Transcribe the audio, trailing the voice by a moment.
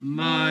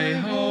My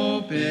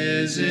hope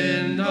is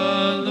in the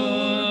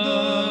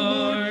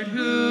Lord,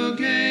 who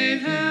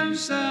gave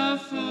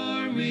himself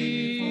for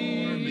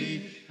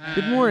me.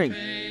 Good morning.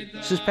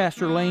 This is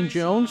Pastor Lane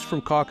Jones from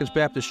Calkins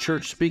Baptist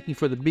Church speaking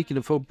for the Beacon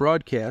of Hope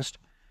broadcast.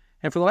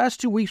 And for the last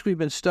 2 weeks, we've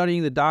been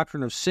studying the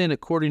doctrine of sin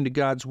according to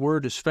God's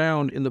Word as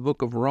found in the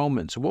book of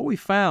Romans. And what we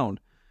found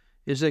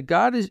is that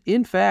God is,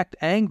 in fact,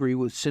 angry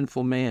with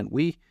sinful man.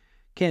 We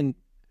can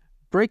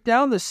break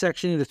down this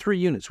section into 3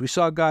 units. We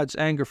saw God's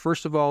anger,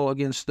 first of all,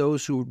 against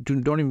those who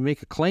don't even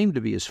make a claim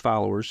to be his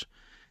followers.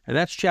 And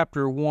that's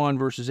chapter 1,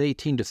 verses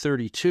 18 to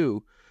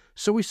 32.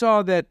 So we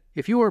saw that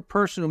if you are a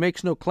person who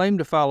makes no claim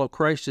to follow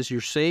Christ as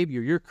your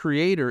Savior, your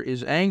Creator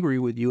is angry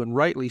with you, and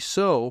rightly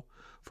so,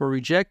 for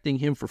rejecting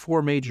him for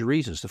 4 major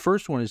reasons. The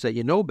first one is that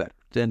you know better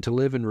than to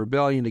live in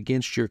rebellion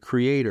against your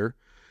Creator.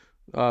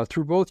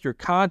 Through both your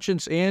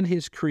conscience and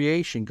his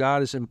creation,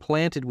 God has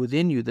implanted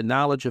within you the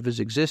knowledge of his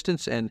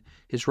existence and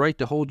his right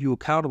to hold you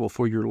accountable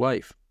for your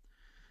life.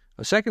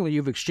 Secondly,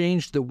 you've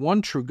exchanged the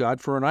one true God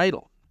for an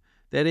idol.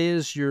 That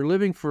is, you're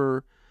living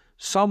for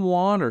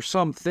someone or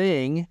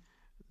something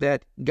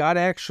that God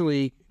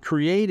actually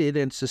created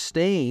and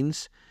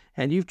sustains,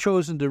 and you've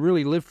chosen to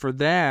really live for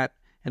that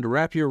and to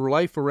wrap your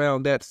life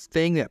around that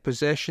thing, that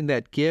possession,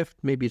 that gift.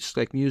 Maybe it's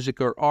like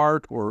music or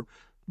art or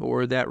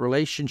that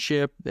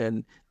relationship,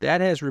 and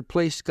that has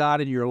replaced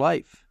God in your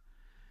life.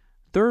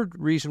 Third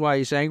reason why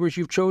he's angry is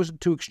you've chosen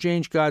to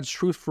exchange God's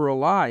truth for a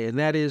lie, and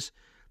that is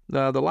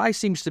the lie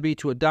seems to be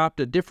to adopt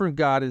a different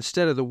God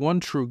instead of the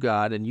one true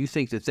God, and you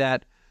think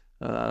that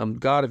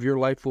God of your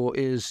life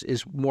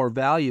is more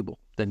valuable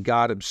than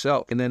God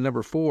himself. And then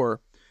number 4,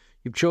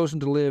 you've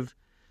chosen to live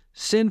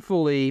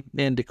sinfully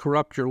and to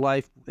corrupt your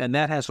life, and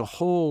that has a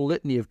whole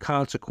litany of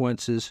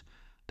consequences,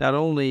 not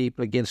only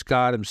against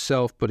God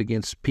himself, but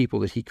against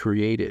people that he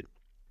created.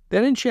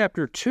 Then in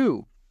chapter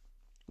 2,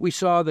 we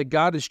saw that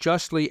God is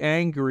justly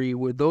angry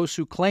with those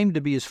who claim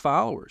to be his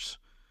followers.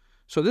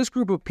 So this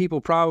group of people,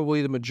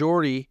 probably the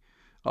majority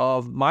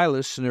of my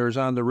listeners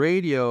on the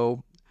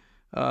radio,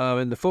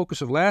 and the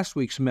focus of last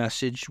week's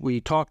message,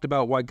 we talked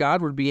about why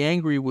God would be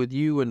angry with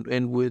you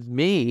and with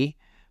me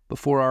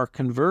before our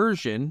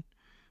conversion,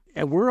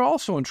 and we're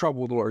also in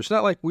trouble with the Lord. It's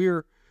not like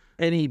we're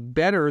any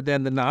better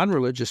than the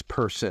non-religious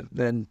person.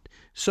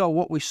 So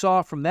what we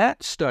saw from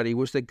that study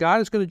was that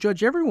God is going to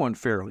judge everyone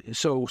fairly.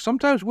 So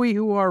sometimes we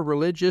who are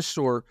religious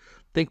or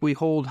think we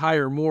hold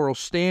higher moral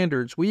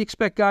standards, we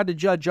expect God to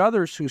judge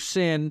others who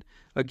sin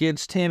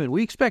against him, and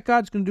we expect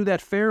God's going to do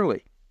that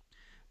fairly.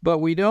 But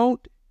we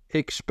don't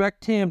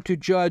expect him to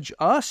judge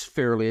us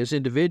fairly as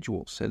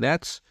individuals, and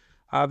that's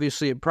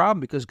obviously a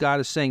problem because God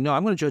is saying, no,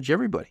 I'm going to judge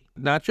everybody,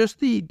 not just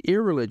the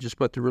irreligious,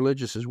 but the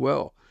religious as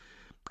well.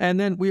 And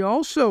then we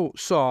also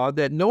saw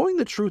that knowing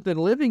the truth and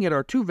living it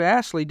are 2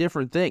 vastly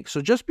different things.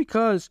 So just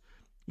because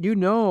you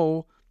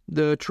know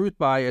the truth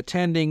by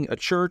attending a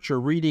church or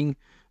reading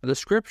the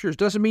scriptures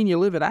doesn't mean you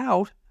live it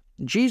out.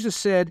 Jesus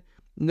said,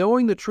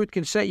 knowing the truth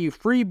can set you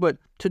free, but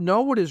to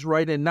know what is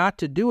right and not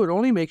to do it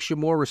only makes you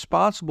more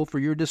responsible for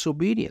your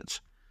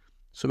disobedience.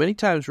 So many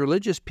times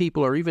religious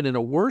people are even in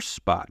a worse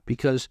spot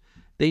because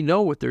they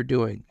know what they're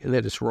doing and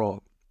that it's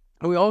wrong.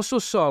 And we also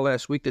saw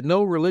last week that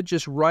no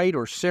religious rite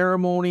or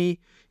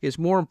ceremony is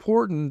more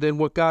important than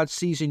what God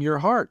sees in your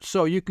heart.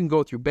 So you can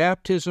go through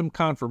baptism,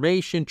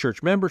 confirmation,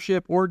 church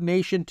membership,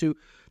 ordination to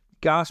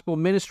gospel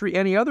ministry,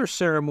 any other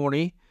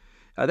ceremony.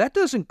 That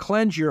doesn't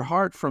cleanse your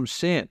heart from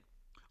sin.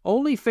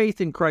 Only faith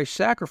in Christ's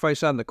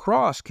sacrifice on the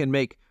cross can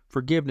make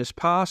forgiveness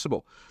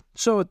possible.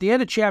 So at the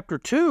end of chapter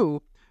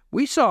 2,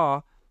 we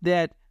saw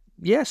that,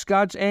 yes,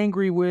 God's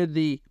angry with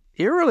the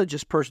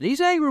irreligious person.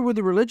 He's angry with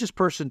the religious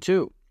person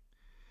too.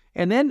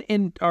 And then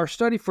in our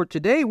study for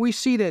today, we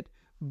see that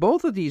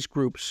both of these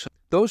groups,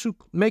 those who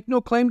make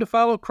no claim to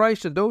follow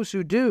Christ and those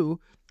who do,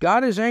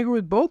 God is angry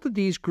with both of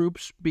these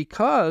groups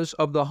because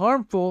of the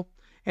harmful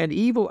and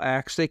evil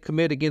acts they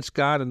commit against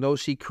God and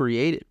those he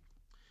created.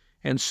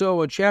 And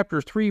so in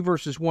chapter 3,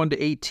 verses 1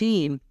 to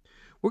 18,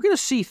 we're going to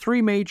see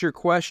 3 major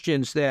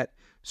questions that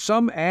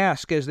some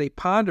ask as they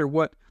ponder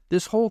what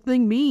this whole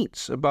thing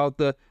means about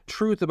the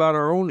truth about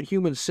our own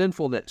human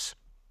sinfulness.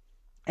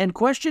 And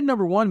question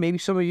number 1, maybe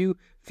some of you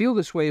feel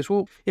this way, is,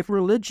 well, if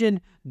religion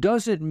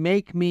doesn't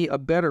make me a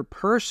better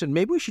person,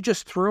 maybe we should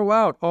just throw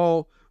out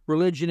all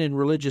religion and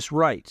religious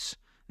rites.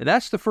 And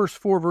that's the first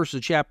 4 verses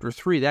of chapter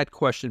 3, that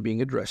question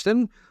being addressed.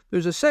 Then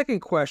there's a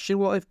second question,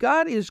 well, if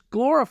God is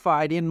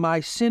glorified in my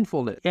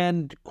sinfulness,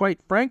 and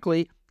quite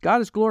frankly, God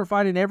is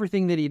glorified in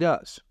everything that he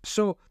does.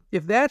 So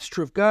if that's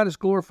true, if God is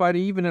glorified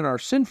even in our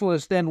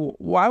sinfulness, then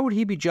why would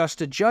he be just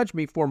to judge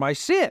me for my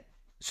sin?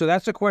 So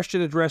that's a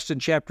question addressed in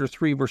chapter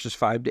 3, verses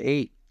 5 to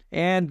 8.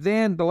 And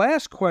then the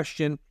last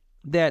question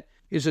that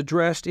is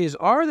addressed is,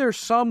 are there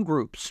some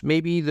groups,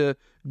 maybe the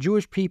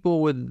Jewish people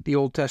with the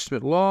Old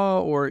Testament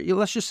law, or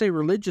let's just say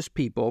religious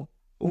people,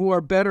 who are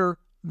better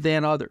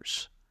than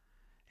others?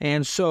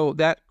 And so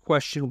that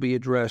question will be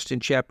addressed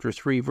in chapter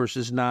 3,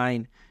 verses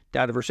 9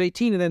 down to verse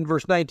 18, and then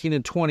verse 19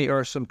 and 20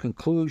 are some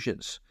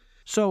conclusions.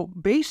 So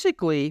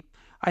basically,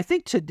 I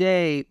think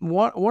today,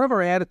 one of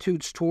our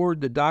attitudes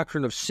toward the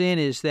doctrine of sin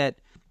is that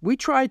we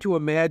try to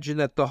imagine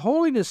that the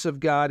holiness of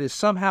God is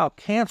somehow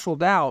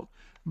canceled out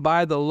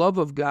by the love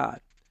of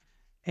God.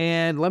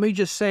 And let me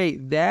just say,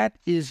 that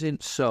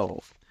isn't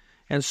so.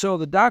 And so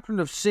the doctrine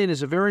of sin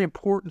is a very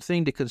important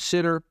thing to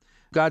consider.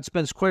 God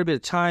spends quite a bit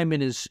of time in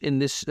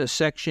this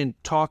section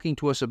talking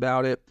to us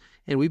about it,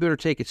 and we better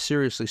take it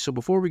seriously. So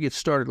before we get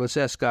started, let's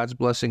ask God's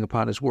blessing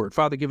upon His Word.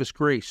 Father, give us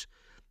grace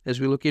as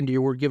we look into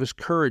your Word. Give us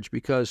courage,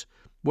 because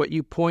what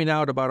you point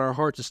out about our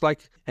hearts, it's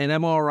like an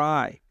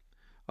MRI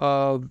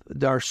of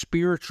our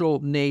spiritual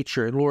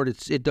nature. And Lord,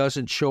 it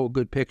doesn't show a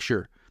good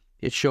picture.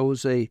 It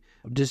shows a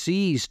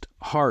diseased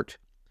heart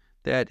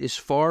that is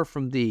far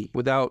from thee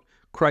without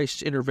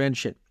Christ's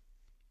intervention.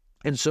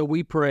 And so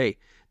we pray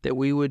that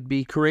we would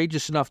be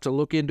courageous enough to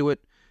look into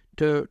it,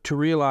 to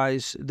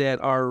realize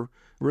that our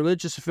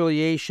religious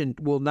affiliation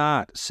will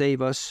not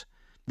save us,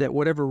 that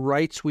whatever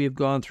rites we have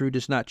gone through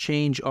does not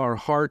change our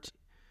heart,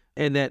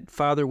 and that,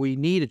 Father, we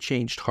need a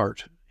changed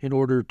heart in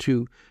order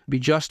to be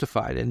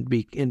justified and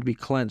be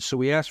cleansed. So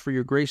we ask for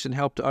your grace and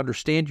help to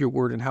understand your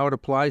word and how it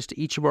applies to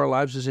each of our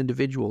lives as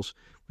individuals.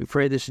 We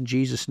pray this in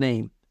Jesus'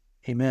 name.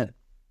 Amen.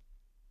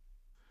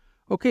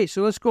 Okay,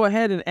 so let's go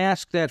ahead and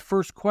ask that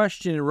first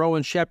question in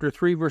Romans chapter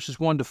 3, verses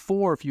 1 to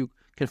 4, if you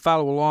can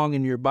follow along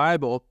in your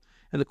Bible.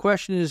 And the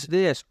question is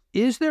this: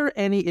 is there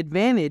any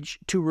advantage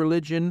to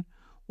religion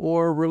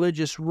or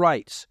religious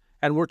rites?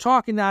 And we're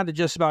talking not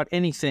just about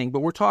anything, but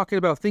we're talking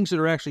about things that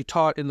are actually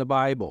taught in the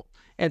Bible.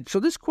 And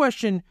so this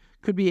question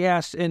could be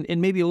asked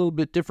in maybe a little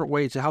bit different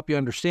ways to help you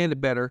understand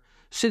it better,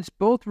 since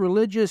both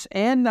religious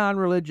and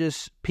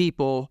non-religious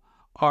people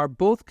are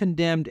both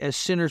condemned as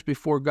sinners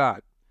before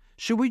God.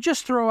 Should we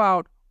just throw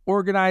out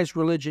organized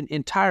religion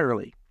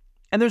entirely?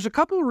 And there's a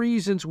couple of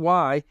reasons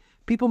why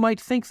people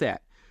might think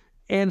that.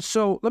 And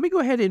so let me go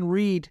ahead and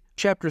read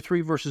chapter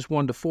 3, verses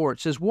 1 to 4. It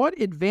says, "What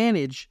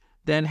advantage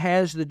then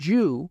has the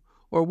Jew,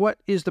 or what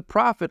is the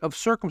profit of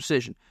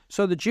circumcision?"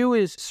 So the Jew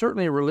is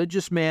certainly a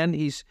religious man.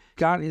 He's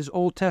got his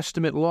Old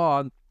Testament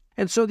law.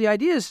 And so the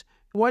idea is,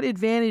 what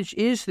advantage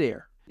is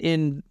there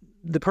in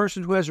the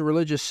person who has a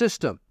religious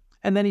system?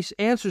 And then he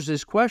answers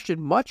this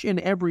question, much in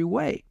every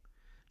way,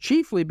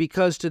 chiefly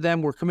because to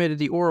them were committed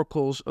the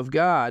oracles of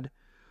God.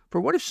 For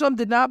what if some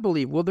did not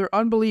believe? Will their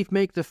unbelief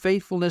make the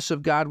faithfulness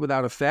of God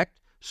without effect?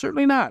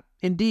 Certainly not.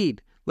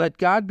 Indeed, let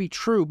God be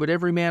true, but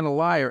every man a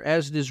liar,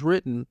 as it is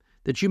written,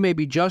 that you may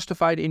be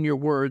justified in your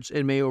words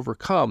and may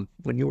overcome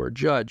when you are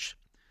judged.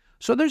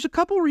 So there's a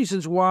couple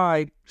reasons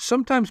why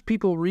sometimes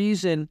people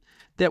reason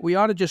that we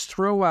ought to just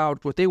throw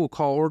out what they will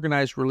call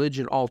organized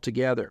religion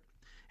altogether.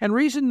 And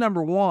reason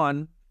number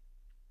one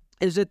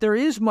is that there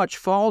is much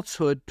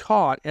falsehood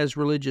taught as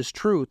religious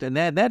truth, and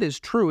that is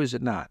true, is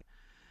it not?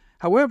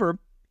 However,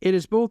 it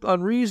is both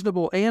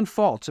unreasonable and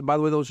false, and by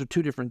the way, those are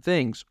two different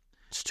things,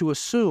 to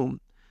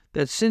assume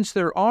that since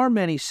there are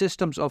many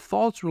systems of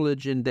false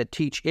religion that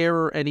teach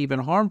error and even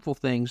harmful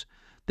things,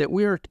 that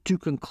we are to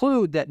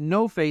conclude that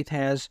no faith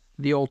has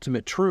the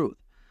ultimate truth.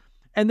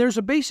 And there's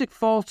a basic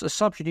false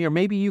assumption here.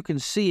 Maybe you can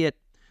see it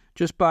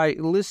just by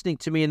listening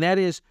to me, and that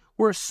is,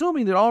 we're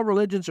assuming that all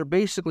religions are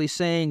basically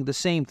saying the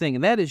same thing,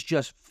 and that is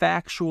just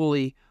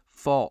factually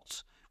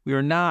false. We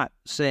are not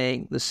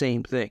saying the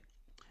same thing.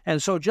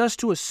 And so just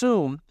to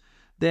assume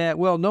that,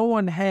 well, no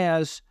one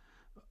has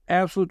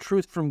absolute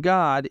truth from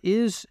God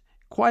is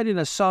quite an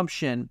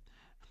assumption.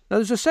 Now,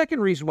 there's a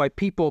second reason why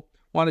people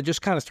want to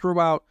just kind of throw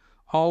out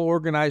all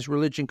organized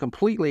religion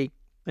completely,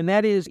 and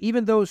that is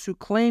even those who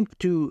claim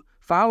to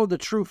follow the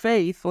true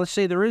faith, let's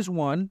say there is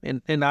one,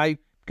 and I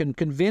am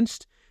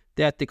convinced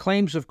that the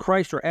claims of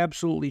Christ are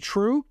absolutely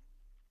true,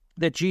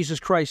 that Jesus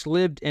Christ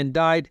lived and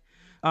died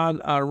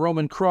on a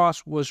Roman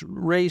cross, was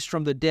raised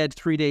from the dead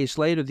 3 days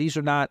later. These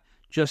are not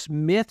just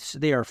myths,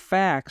 they are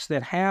facts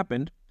that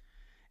happened.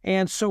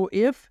 And so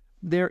if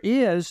there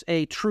is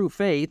a true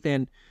faith,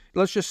 and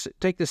let's just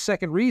take the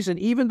second reason,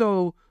 even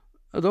though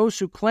those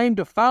who claim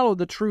to follow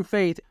the true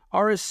faith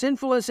are as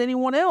sinful as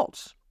anyone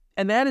else,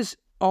 and that is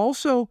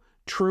also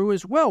true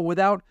as well.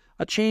 Without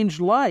a changed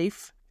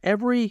life,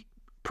 every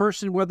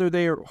person, whether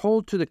they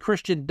hold to the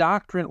Christian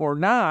doctrine or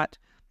not,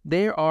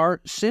 they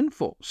are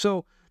sinful.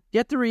 So,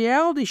 yet the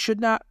reality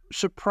should not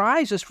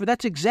surprise us, for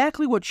that's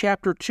exactly what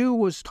chapter 2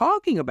 was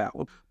talking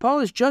about. Paul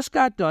has just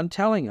got done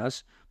telling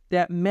us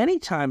that many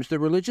times the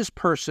religious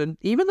person,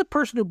 even the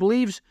person who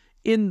believes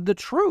in the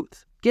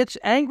truth, gets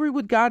angry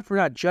with God for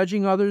not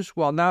judging others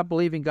while not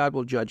believing God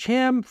will judge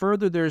him.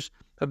 Further, there's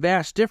a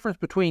vast difference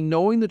between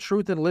knowing the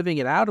truth and living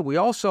it out. And we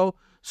also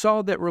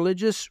saw that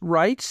religious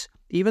rites,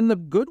 even the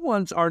good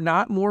ones, are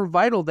not more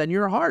vital than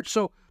your heart.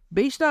 So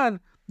based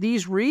on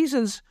these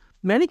reasons,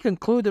 many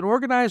conclude that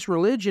organized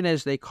religion,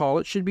 as they call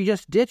it, should be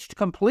just ditched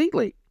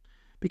completely,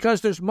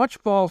 because there's much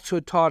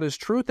falsehood taught as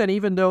truth, and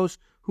even those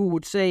who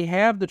would say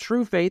have the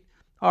true faith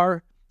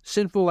are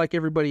sinful like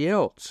everybody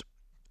else.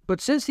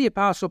 But since the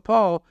Apostle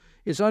Paul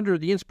is under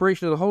the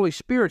inspiration of the Holy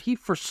Spirit, he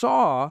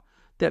foresaw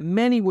that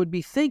many would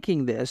be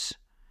thinking this,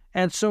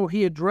 and so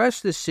he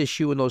addressed this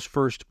issue in those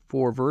first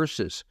 4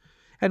 verses.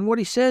 And what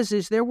he says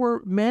is there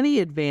were many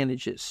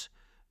advantages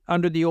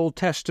under the Old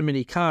Testament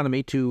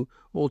economy to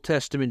Old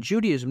Testament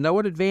Judaism. Now,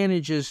 what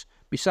advantages,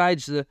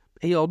 besides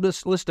he'll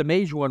list a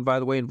major one, by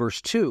the way, in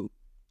verse 2,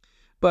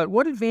 but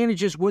what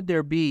advantages would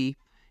there be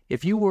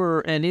if you were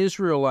an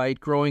Israelite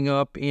growing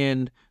up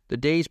in the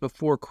days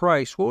before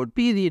Christ? What would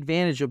be the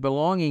advantage of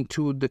belonging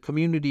to the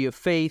community of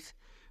faith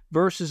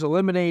versus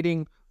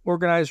eliminating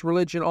organized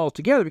religion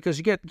altogether?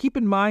 Because keep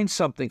in mind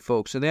something,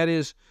 folks, and that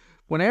is,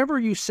 whenever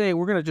you say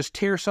we're going to just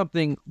tear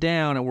something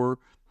down and we're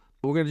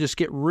going to just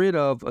get rid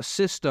of a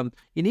system,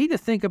 you need to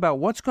think about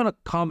what's going to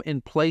come in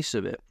place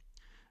of it.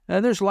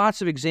 And there's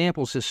lots of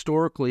examples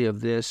historically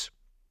of this.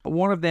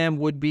 One of them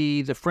would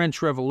be the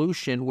French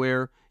Revolution,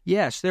 where,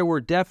 yes, there were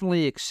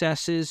definitely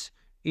excesses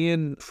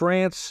in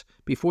France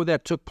before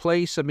that took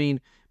place. I mean,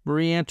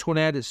 Marie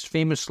Antoinette has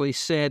famously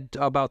said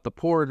about the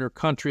poor in her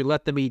country,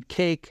 let them eat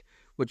cake,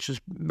 which is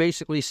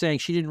basically saying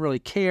she didn't really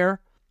care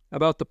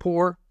about the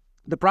poor.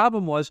 The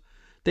problem was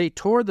they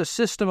tore the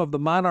system of the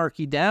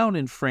monarchy down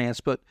in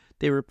France, but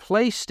they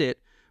replaced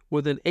it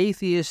with an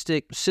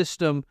atheistic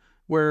system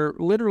where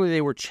literally they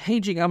were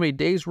changing how many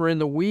days were in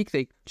the week.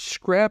 They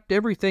scrapped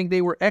everything.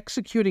 They were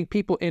executing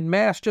people en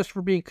masse just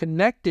for being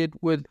connected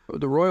with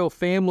the royal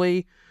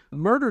family,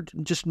 murdered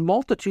just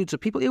multitudes of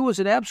people. It was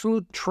an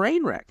absolute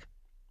train wreck.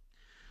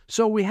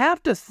 So we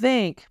have to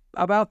think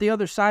about the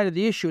other side of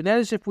the issue, and that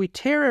is if we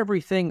tear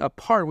everything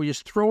apart, we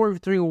just throw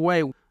everything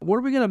away, what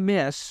are we going to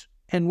miss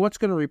and what's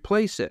going to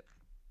replace it?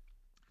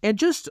 And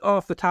just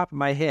off the top of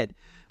my head,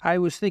 I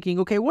was thinking,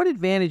 okay, what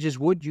advantages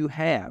would you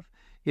have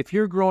if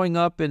you're growing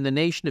up in the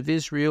nation of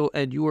Israel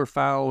and you are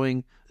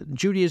following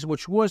Judaism,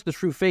 which was the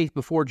true faith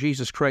before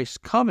Jesus Christ's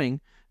coming?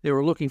 They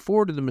were looking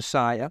forward to the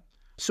Messiah.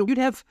 So you'd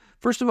have,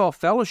 first of all,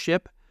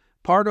 fellowship,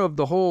 part of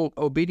the whole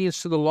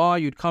obedience to the law.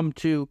 You'd come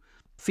to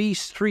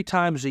feasts 3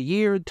 times a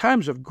year,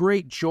 times of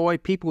great joy.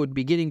 People would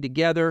be getting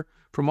together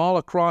from all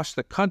across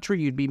the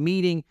country. You'd be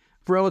meeting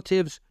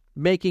relatives,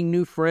 making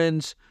new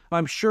friends.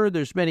 I'm sure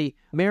there's many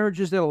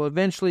marriages that will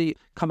eventually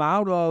come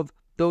out of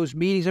those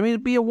meetings. I mean,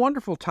 it'd be a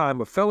wonderful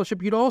time of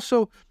fellowship. You'd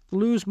also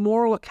lose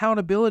moral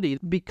accountability.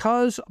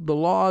 Because of the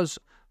laws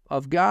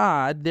of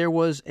God, there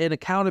was an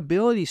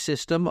accountability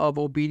system of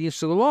obedience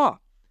to the law.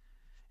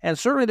 And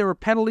certainly there were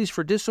penalties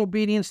for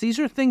disobedience. These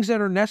are things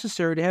that are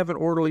necessary to have an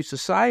orderly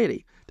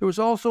society. There was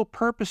also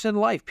purpose in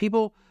life.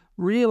 People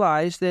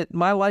realized that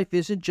my life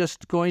isn't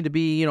just going to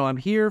be, I'm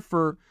here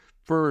for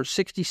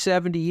 60,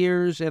 70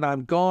 years and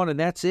I'm gone and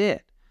that's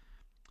it.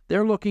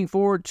 They're looking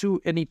forward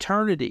to an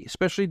eternity,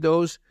 especially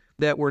those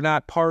that were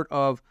not part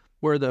of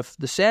where the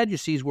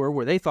Sadducees were,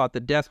 where they thought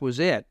that death was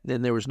it,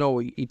 and there was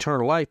no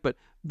eternal life. But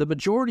the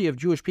majority of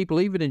Jewish people,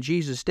 even in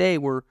Jesus' day,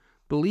 were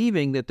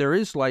believing that there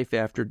is life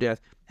after death,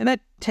 and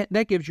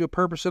that gives you a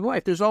purpose in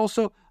life. There's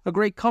also a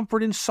great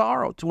comfort in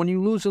sorrow to when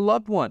you lose a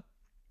loved one.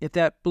 If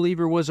that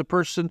believer was a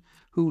person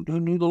who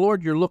knew the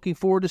Lord, you're looking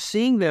forward to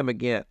seeing them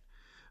again.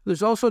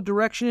 There's also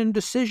direction in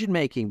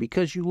decision-making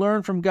because you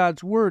learn from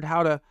God's Word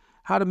how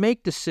to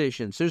make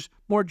decisions. There's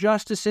more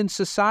justice in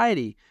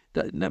society.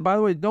 By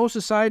the way, no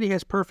society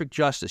has perfect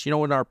justice. In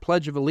our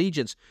Pledge of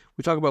Allegiance,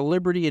 we talk about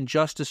liberty and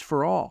justice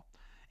for all.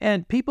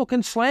 And people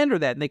can slander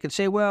that, and they can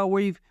say, well,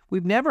 we've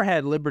never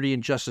had liberty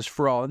and justice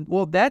for all. And,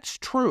 well, that's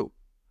true.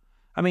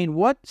 I mean,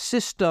 what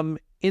system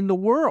in the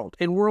world,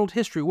 in world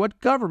history, what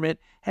government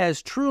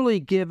has truly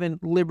given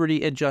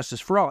liberty and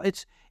justice for all?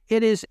 It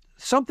is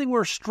something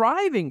we're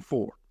striving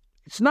for.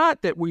 It's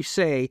not that we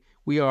say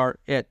we are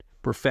at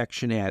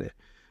perfection at it.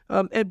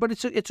 But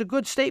it's a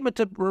good statement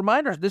to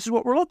remind us, this is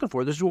what we're looking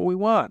for. This is what we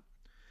want.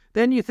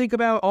 Then you think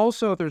about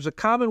also if there's a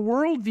common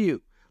worldview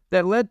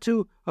that led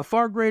to a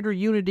far greater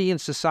unity in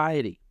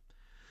society.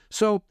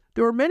 So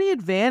there were many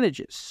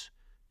advantages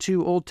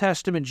to Old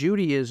Testament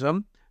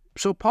Judaism.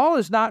 So Paul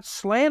is not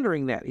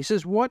slandering that. He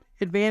says, what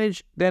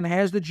advantage then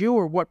has the Jew,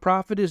 or what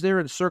profit is there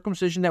in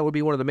circumcision? That would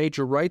be one of the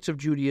major rites of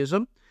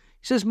Judaism.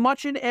 He says,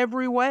 much in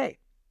every way.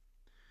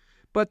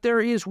 But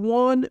there is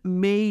one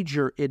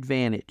major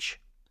advantage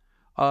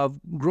of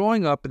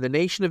growing up in the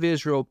nation of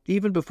Israel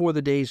even before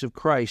the days of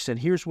Christ, and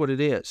here's what it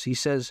is. He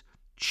says,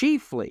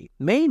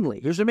 mainly,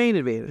 here's the main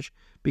advantage,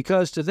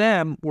 because to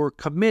them were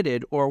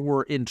committed or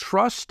were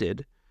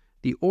entrusted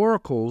the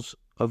oracles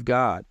of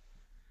God.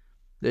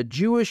 The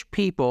Jewish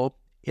people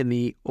in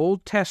the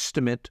Old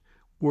Testament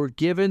were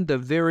given the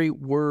very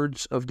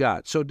words of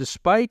God. So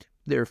despite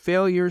their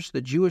failures,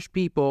 the Jewish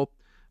people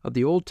of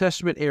the Old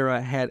Testament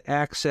era had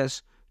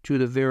access to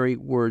the very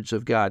words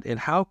of God. And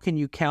how can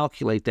you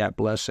calculate that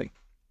blessing?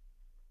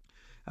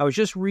 I was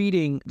just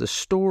reading the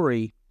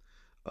story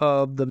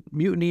of the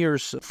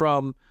mutineers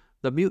from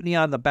the Mutiny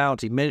on the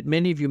Bounty.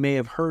 Many of you may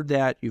have heard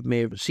that. You may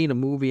have seen a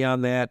movie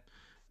on that.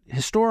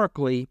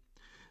 Historically,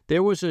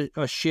 there was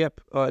a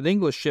ship, an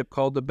English ship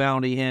called the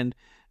Bounty, and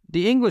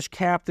the English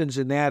captains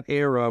in that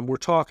era, we're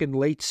talking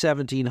late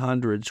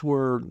 1700s,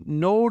 were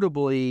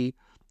notably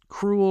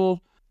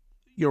cruel.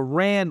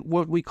 Ran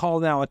what we call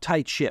now a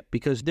tight ship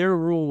because their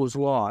rule was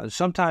law. And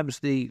sometimes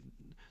the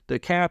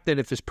captain,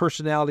 if his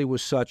personality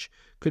was such,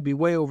 could be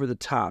way over the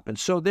top. And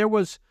so there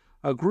was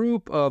a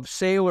group of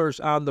sailors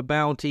on the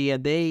Bounty,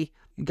 and they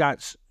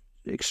got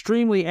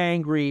extremely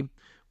angry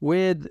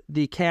with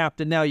the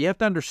captain. Now, you have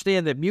to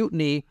understand that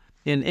mutiny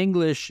in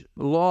English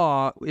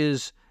law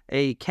is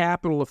a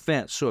capital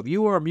offense. So if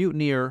you are a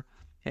mutineer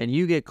and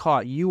you get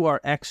caught, you are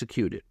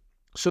executed.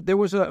 So there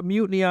was a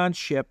mutiny on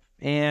ship,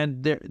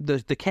 and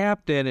the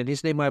captain, and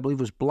his name I believe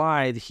was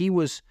Blythe, he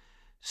was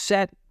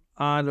set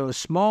on a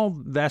small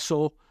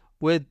vessel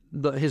with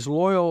his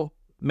loyal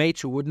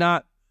mates who would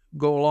not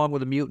go along with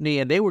the mutiny,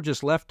 and they were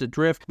just left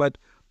adrift. But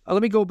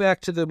let me go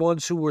back to the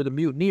ones who were the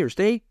mutineers.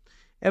 They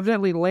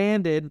evidently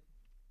landed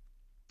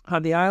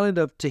on the island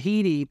of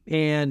Tahiti,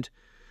 and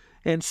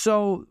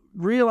so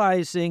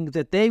realizing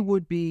that they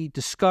would be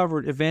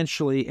discovered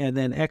eventually and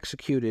then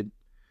executed,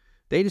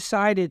 they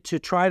decided to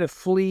try to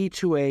flee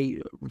to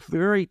a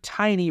very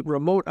tiny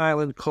remote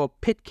island called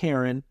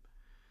Pitcairn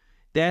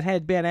that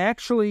had been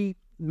actually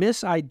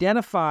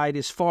misidentified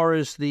as far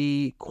as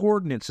the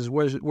coordinates as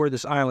where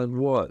this island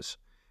was.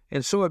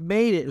 And so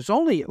it was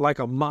only like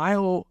a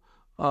mile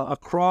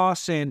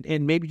across and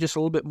maybe just a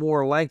little bit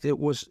more length. It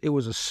was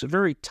a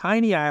very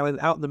tiny island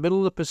out in the middle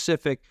of the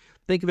Pacific.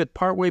 Think of it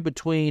partway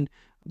between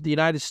the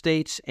United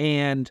States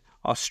and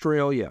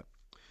Australia.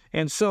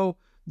 And so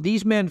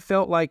these men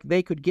felt like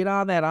they could get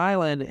on that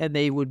island and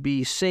they would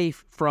be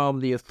safe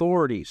from the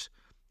authorities.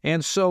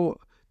 And so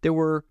there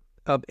were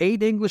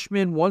 8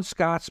 Englishmen, 1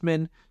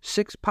 Scotsman,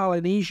 6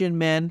 Polynesian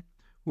men,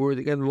 who were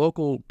again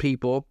local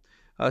people,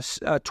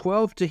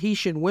 12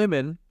 Tahitian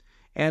women,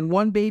 and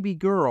 1 baby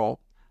girl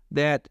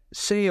that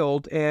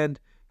sailed. And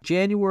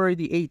January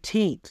the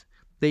 18th,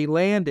 they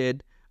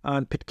landed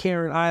on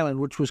Pitcairn Island,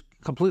 which was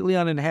completely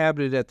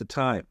uninhabited at the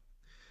time.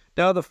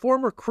 Now, the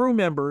former crew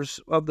members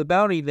of the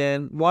Bounty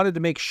then wanted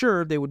to make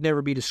sure they would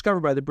never be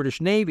discovered by the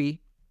British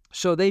Navy,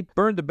 so they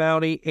burned the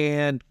Bounty,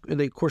 and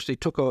of course they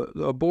took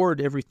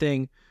aboard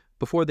everything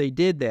before they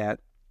did that.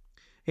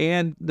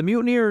 And the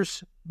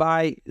mutineers,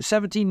 by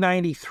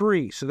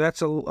 1793, so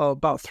that's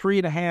about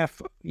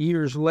 3.5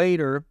 years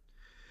later,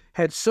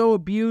 had so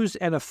abused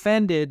and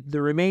offended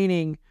the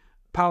remaining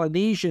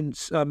Polynesian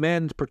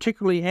men,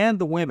 particularly, and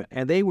the women,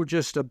 and they were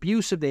just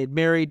abusive. They had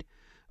married,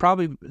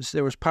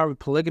 there was probably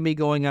polygamy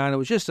going on. It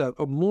was just a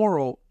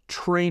moral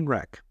train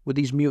wreck with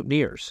these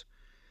mutineers.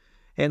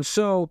 And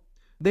so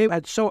they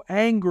had so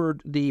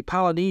angered the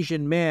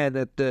Polynesian men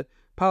that the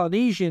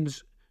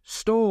Polynesians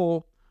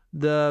stole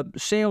the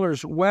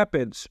sailors'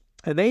 weapons,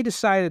 and they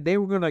decided they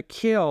were going to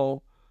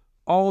kill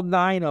all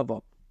 9 of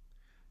them.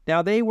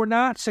 Now, they were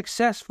not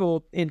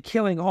successful in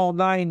killing all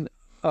 9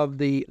 of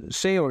the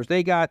sailors.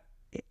 They got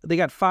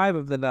 5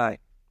 of the 9.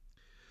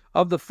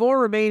 Of the 4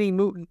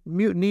 remaining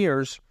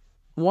mutineers,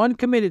 1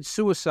 committed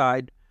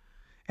suicide,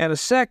 and a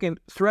second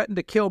threatened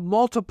to kill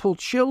multiple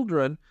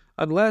children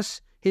unless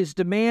his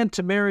demand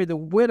to marry the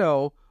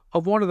widow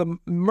of one of the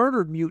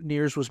murdered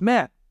mutineers was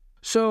met.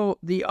 So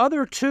the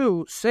other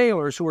 2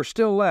 sailors who were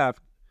still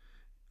left,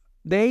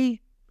 they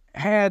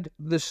had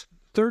this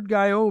third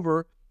guy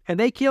over, and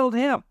they killed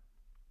him.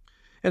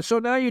 And so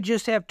now you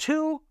just have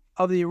 2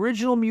 of the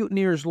original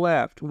mutineers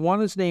left. One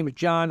is named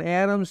John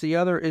Adams, the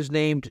other is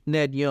named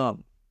Ned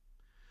Young.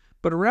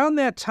 But around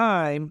that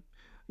time,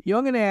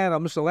 Young and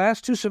Adams, the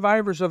last 2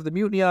 survivors of the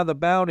mutiny on the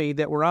Bounty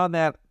that were on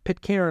that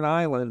Pitcairn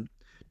Island,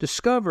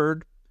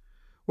 discovered,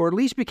 or at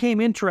least became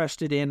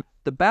interested in,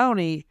 the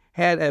Bounty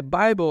had a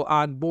Bible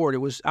on board. It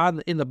was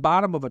in the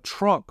bottom of a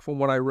trunk, from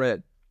what I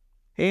read.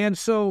 And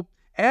so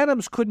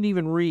Adams couldn't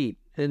even read.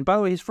 And by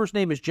the way, his first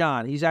name is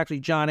John. He's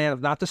actually John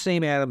Adams, not the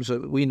same Adams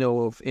that we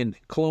know of in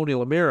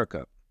colonial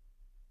America.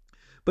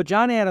 But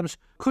John Adams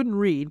couldn't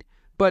read,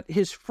 but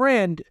his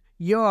friend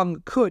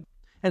Young could.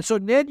 And so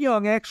Ned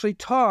Young actually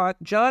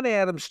taught John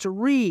Adams to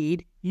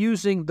read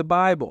using the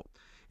Bible.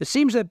 It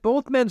seems that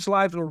both men's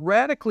lives were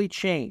radically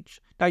changed.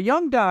 Now,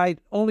 Young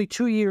died only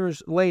 2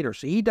 years later,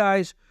 so he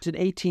dies in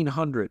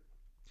 1800.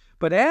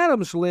 But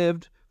Adams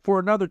lived for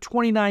another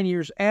 29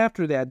 years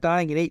after that,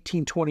 dying in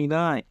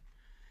 1829.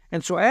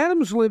 And so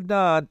Adams lived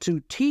on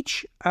to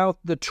teach out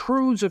the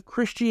truths of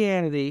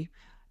Christianity,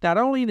 not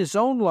only in his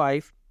own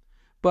life,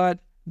 but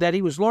that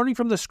he was learning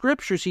from the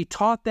Scriptures. He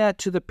taught that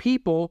to the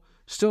people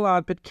still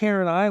on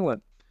Pitcairn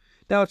Island.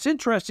 Now, it's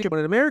interesting, when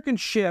an American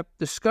ship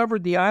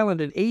discovered the island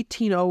in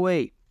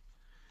 1808,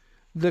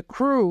 the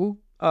crew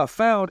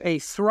found a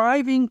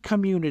thriving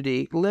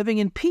community living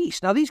in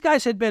peace. Now, these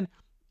guys had been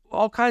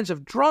all kinds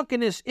of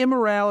drunkenness,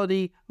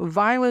 immorality,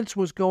 violence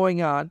was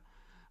going on,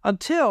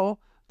 until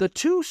the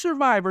 2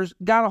 survivors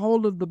got a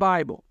hold of the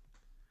Bible.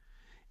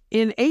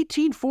 In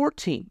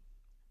 1814,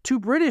 2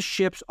 British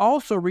ships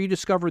also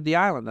rediscovered the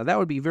island. Now, that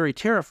would be very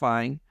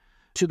terrifying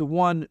to the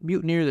 1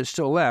 mutineer that's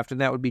still left, and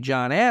that would be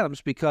John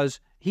Adams, because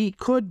he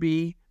could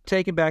be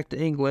taken back to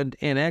England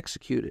and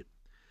executed.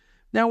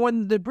 Now,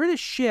 when the British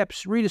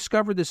ships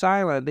rediscovered this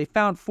island, they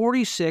found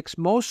 46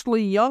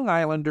 mostly young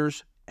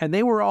islanders, and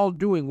they were all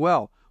doing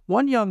well.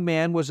 One young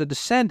man was a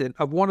descendant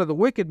of one of the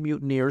wicked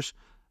mutineers,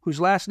 whose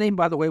last name,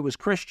 by the way, was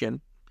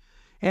Christian,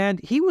 and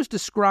he was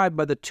described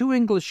by the 2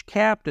 English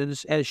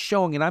captains as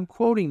showing, and I'm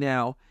quoting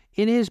now,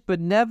 in his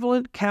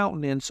benevolent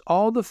countenance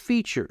all the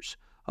features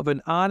of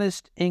an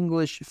honest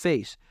English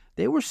face.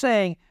 They were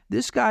saying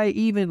this guy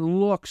even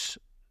looks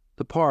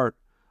the part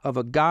of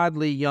a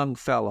godly young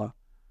fella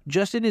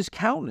just in his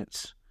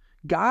countenance.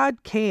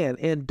 God can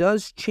and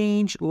does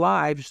change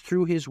lives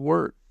through his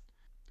word.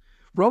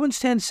 Romans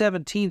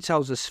 10:17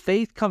 tells us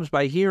faith comes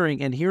by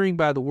hearing and hearing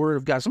by the word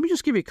of God. So let me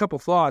just give you a couple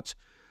thoughts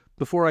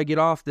before I get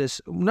off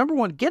this. Number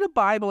one, get a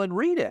Bible and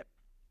read it.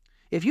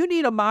 If you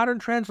need a modern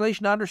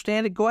translation to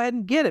understand it, go ahead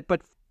and get it.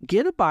 But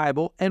get a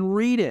Bible and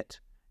read it.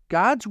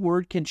 God's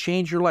word can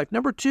change your life.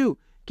 Number two,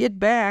 get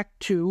back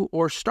to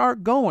or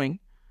start going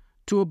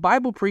to a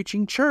Bible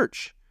preaching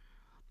church.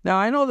 Now,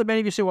 I know that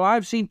many of you say, well,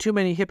 I've seen too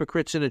many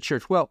hypocrites in a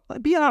church. Well,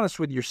 be honest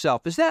with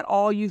yourself. Is that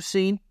all you've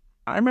seen?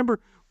 I remember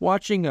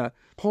watching a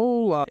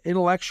whole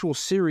intellectual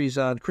series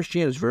on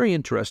Christianity. It was very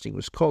interesting. It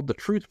was called The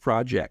Truth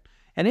Project.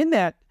 And in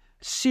that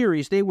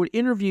series, they would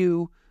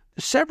interview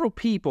several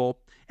people,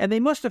 and they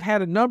must have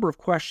had a number of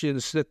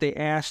questions that they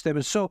asked them.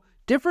 And so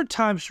different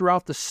times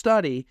throughout the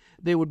study,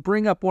 they would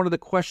bring up one of the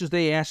questions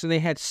they asked, and they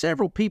had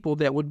several people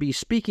that would be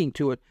speaking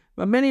to it,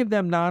 many of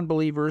them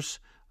non-believers,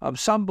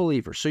 some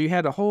believers. So you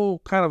had a whole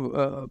kind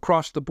of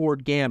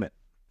across-the-board gamut.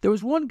 There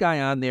was one guy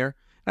on there,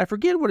 and I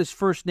forget what his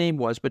first name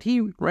was, but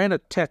he ran a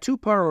tattoo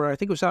parlor, I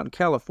think it was out in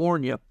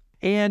California.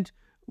 And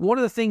one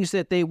of the things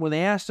that when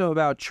they asked him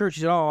about church,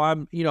 he said, "Oh,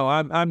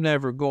 I'm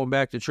never going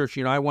back to church.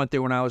 I went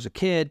there when I was a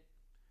kid,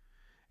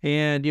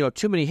 and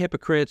too many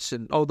hypocrites,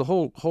 and the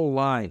whole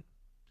line."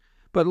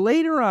 But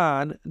later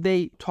on,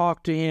 they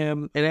talked to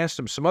him and asked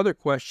him some other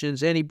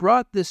questions, and he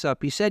brought this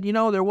up. He said,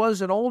 there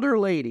was an older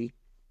lady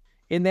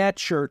in that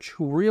church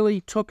who really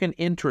took an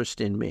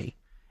interest in me,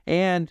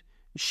 and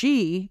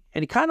he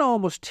kind of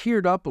almost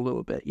teared up a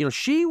little bit.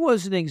 She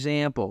was an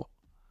example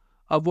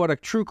of what a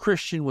true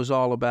Christian was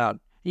all about.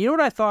 You know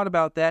what I thought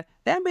about that?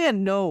 That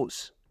man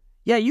knows.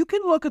 Yeah, you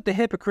can look at the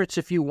hypocrites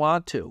if you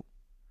want to,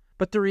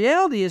 but the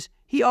reality is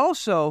he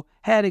also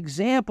had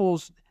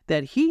examples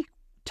that he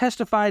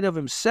testified of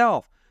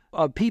himself,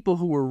 of people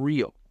who were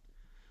real.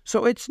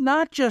 So it's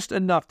not just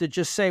enough to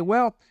just say,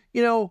 well,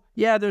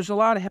 there's a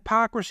lot of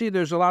hypocrisy,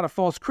 there's a lot of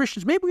false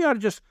Christians. Maybe we ought to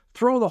just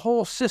throw the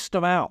whole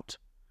system out.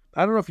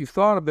 I don't know if you've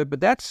thought of it, but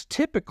that's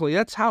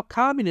how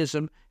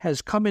communism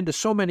has come into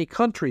so many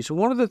countries. And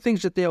one of the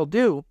things that they'll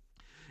do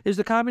is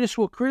the communists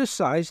will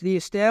criticize the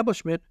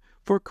establishment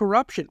for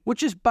corruption,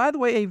 which is, by the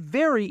way, a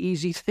very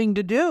easy thing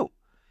to do.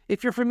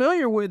 If you're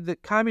familiar with the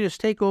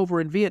communist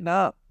takeover in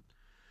Vietnam,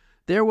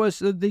 there was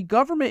the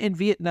government in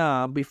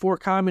Vietnam before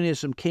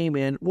communism came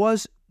in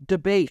was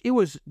debased. It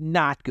was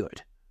not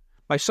good.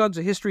 My son's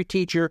a history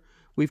teacher.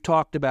 We've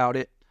talked about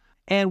it.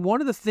 And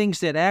one of the things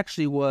that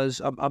actually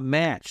was a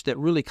match that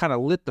really kind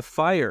of lit the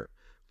fire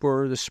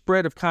for the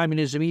spread of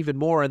communism even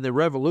more and the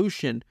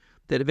revolution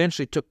that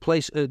eventually took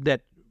place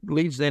that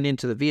leads then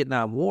into the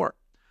Vietnam War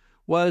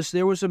was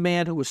there was a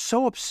man who was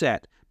so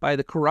upset by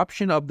the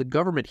corruption of the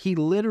government, he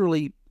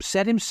literally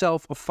set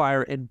himself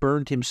afire and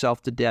burned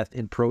himself to death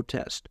in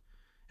protest.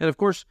 And of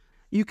course,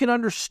 you can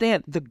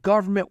understand the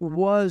government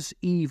was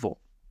evil.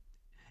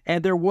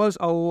 And there was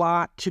a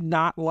lot to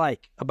not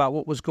like about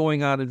what was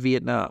going on in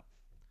Vietnam.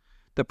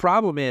 The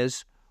problem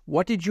is,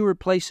 what did you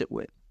replace it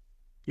with?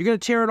 You're going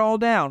to tear it all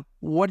down.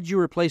 What did you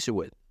replace it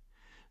with?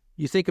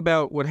 You think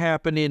about what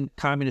happened in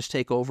communist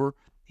takeover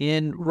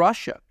in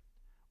Russia.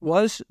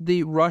 Was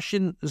the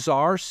Russian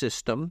Tsar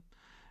system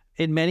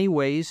in many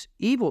ways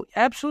evil?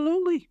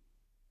 Absolutely.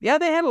 Yeah,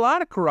 they had a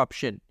lot of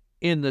corruption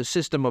in the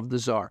system of the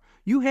Tsar.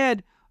 You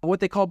had what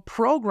they called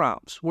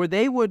pogroms, where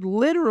they would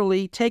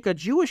literally take a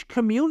Jewish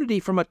community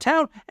from a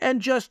town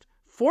and just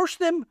force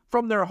them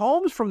from their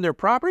homes, from their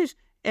properties,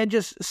 and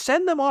just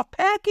send them off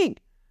packing.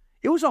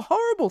 It was a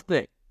horrible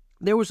thing.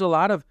 There was a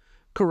lot of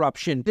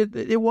corruption.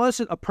 It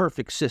wasn't a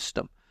perfect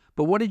system.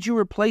 But what did you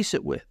replace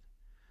it with?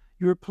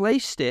 You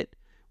replaced it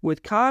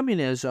with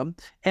communism,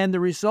 and the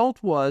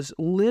result was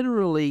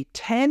literally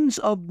tens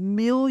of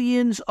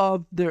millions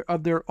of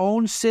their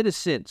own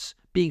citizens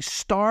being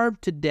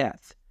starved to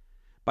death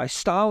by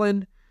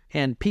Stalin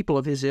and people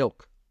of his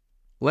ilk,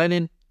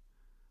 Lenin,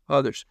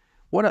 others.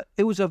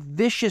 It was a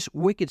vicious,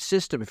 wicked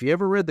system. If you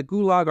ever read the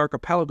Gulag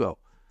Archipelago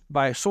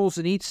by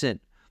Solzhenitsyn,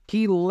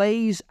 he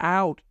lays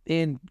out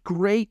in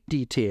great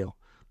detail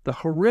the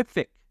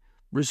horrific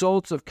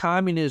results of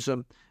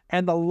communism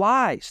and the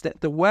lies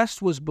that the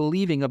West was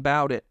believing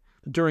about it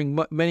during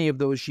many of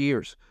those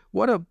years.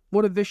 What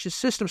a vicious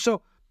system.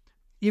 So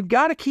you've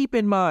got to keep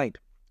in mind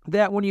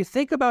that when you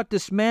think about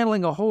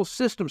dismantling a whole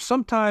system,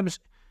 sometimes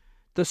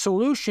the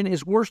solution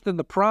is worse than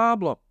the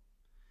problem.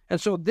 And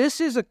so this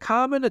is a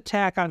common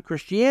attack on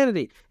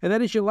Christianity, and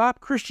that is you lop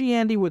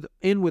Christianity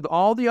in with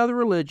all the other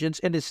religions,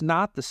 and it's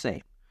not the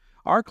same.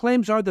 Our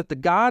claims are that the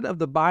God of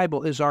the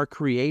Bible is our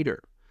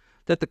creator,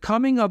 that the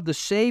coming of the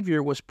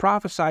Savior was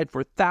prophesied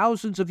for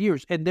thousands of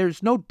years, and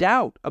there's no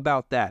doubt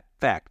about that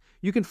fact.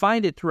 You can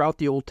find it throughout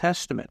the Old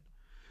Testament,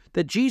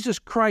 that Jesus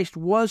Christ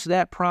was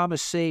that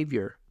promised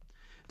Savior,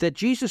 that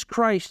Jesus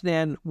Christ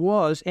then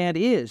was and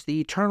is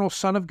the eternal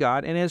Son of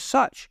God, and as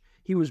such,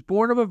 He was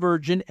born of a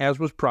virgin, as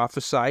was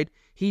prophesied.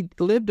 He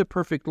lived a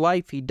perfect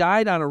life. He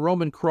died on a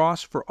Roman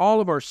cross for all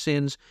of our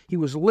sins. He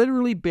was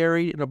literally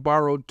buried in a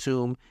borrowed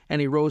tomb,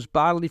 and he rose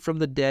bodily from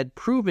the dead,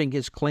 proving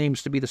his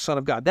claims to be the Son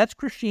of God. That's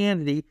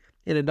Christianity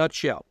in a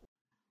nutshell.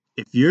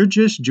 If you're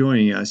just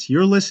joining us,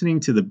 you're listening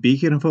to the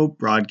Beacon of Hope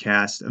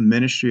broadcast, a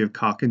ministry of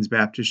Calkins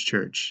Baptist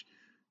Church.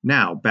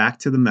 Now, back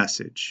to the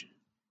message.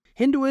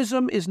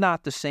 Hinduism is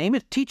not the same.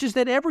 It teaches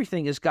that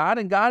everything is God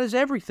and God is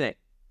everything.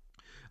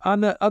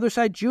 On the other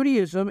side,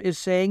 Judaism is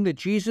saying that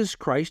Jesus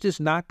Christ is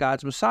not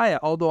God's Messiah,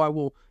 although I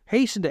will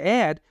hasten to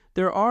add,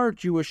 there are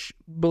Jewish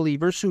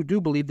believers who do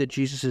believe that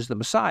Jesus is the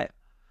Messiah.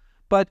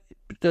 But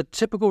the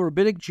typical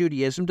rabbinic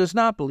Judaism does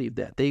not believe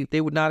that. They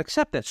would not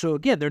accept that. So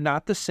again, they're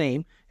not the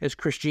same as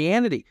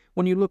Christianity.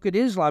 When you look at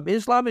Islam,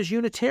 Islam is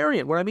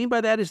Unitarian. What I mean by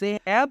that is they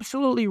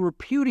absolutely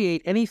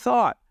repudiate any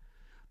thought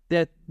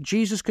that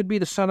Jesus could be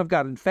the Son of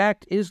God. In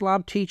fact,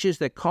 Islam teaches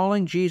that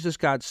calling Jesus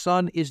God's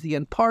Son is the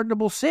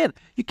unpardonable sin.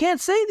 You can't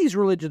say these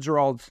religions are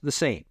all the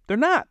same. They're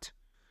not.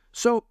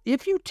 So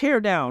if you tear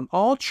down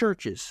all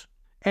churches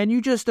and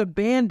you just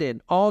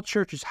abandon all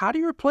churches, how do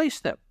you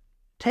replace them?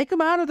 Take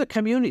them out of the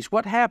communities.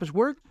 What happens?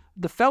 Where's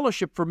the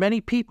fellowship for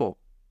many people?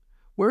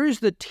 Where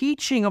is the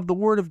teaching of the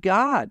Word of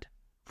God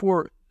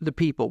for the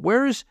people?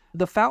 Where is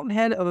the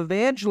fountainhead of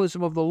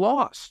evangelism of the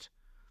lost?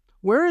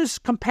 Where is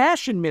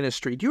compassion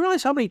ministry? Do you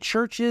realize how many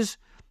churches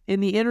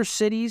in the inner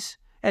cities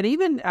and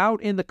even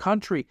out in the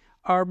country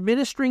are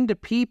ministering to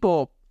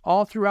people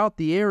all throughout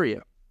the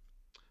area?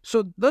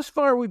 So thus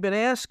far we've been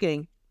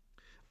asking,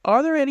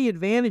 are there any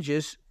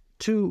advantages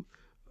to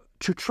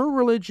true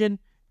religion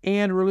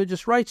and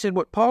religious rights? And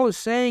what Paul is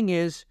saying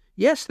is,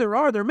 yes, there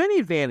are. There are many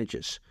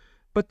advantages.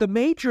 But the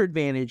major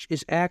advantage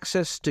is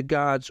access to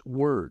God's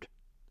Word.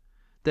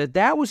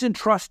 That was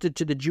entrusted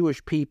to the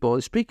Jewish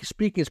people,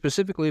 speaking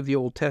specifically of the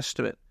Old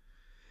Testament.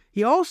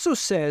 He also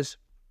says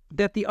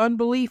that the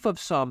unbelief of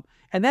some,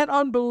 and that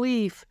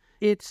unbelief,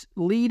 it's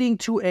leading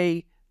to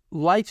a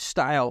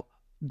lifestyle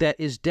that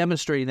is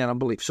demonstrating that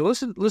unbelief. So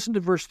listen to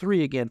verse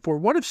 3 again. For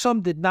what if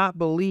some did not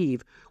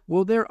believe?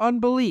 Will their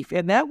unbelief,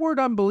 and that word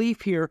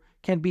unbelief here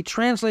can be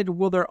translated,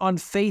 will their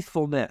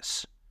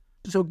unfaithfulness.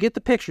 So get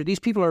the picture. These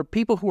people are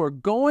people who are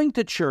going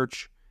to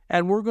church,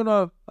 and we're going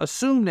to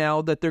assume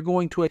now that they're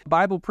going to a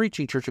Bible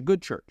preaching church, a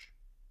good church.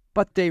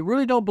 But they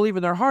really don't believe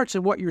in their hearts,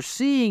 and what you're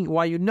seeing,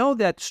 why you know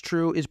that's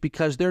true, is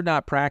because they're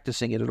not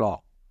practicing it at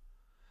all.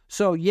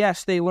 So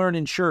yes, they learn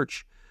in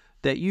church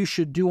that you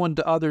should do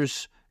unto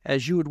others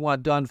as you would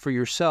want done for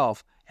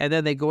yourself, and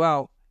then they go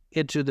out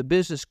into the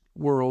business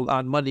world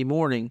on Monday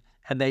morning,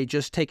 and they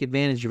just take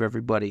advantage of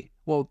everybody.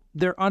 Well,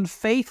 their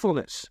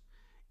unfaithfulness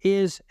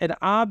is an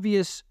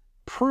obvious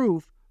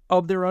proof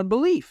of their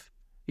unbelief.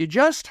 You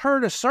just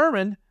heard a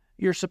sermon,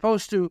 you're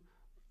supposed to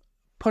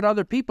put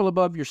other people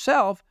above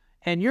yourself,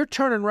 and you're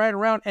turning right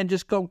around and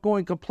just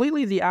going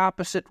completely the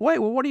opposite way.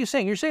 Well, what are you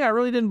saying? You're saying, I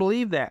really didn't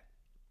believe that.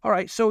 All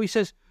right, so he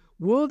says,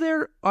 will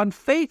their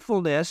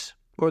unfaithfulness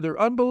or their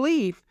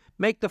unbelief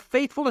make the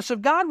faithfulness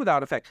of God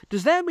without effect?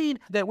 Does that mean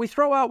that we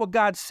throw out what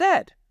God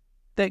said,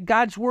 that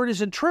God's word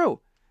isn't true?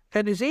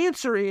 And his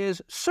answer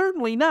is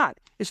certainly not.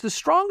 It's the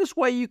strongest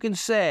way you can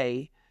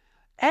say,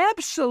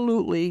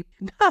 absolutely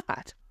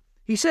not.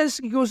 He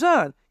goes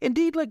on,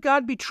 indeed, let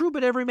God be true,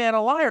 but every man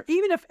a liar.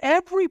 Even if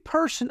every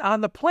person on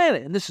the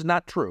planet, and this is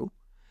not true,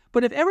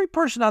 but if every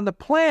person on the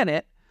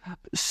planet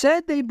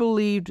said they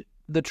believed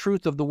the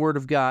truth of the Word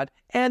of God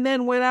and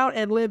then went out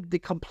and lived the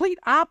complete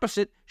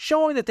opposite,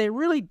 showing that they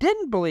really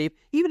didn't believe,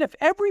 even if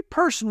every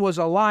person was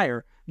a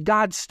liar,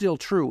 God's still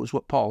true, is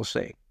what Paul is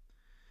saying.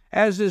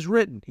 As is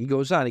written, he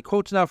goes on, he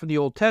quotes now from the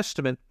Old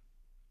Testament,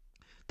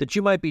 that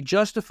you might be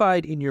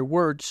justified in your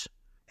words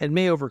and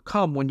may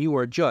overcome when you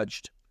are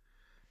judged.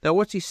 Now,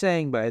 what's he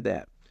saying by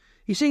that?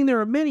 He's saying there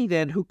are many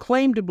then who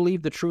claim to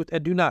believe the truth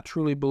and do not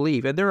truly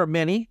believe. And there are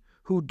many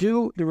who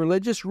do the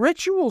religious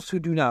rituals who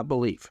do not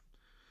believe.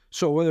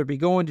 So whether it be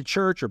going to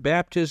church or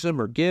baptism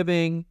or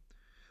giving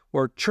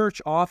or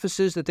church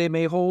offices that they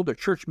may hold or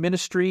church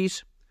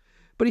ministries.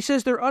 But he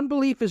says their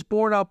unbelief is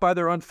borne out by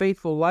their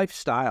unfaithful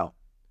lifestyle.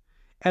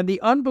 And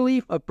the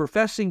unbelief of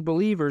professing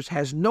believers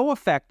has no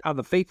effect on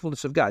the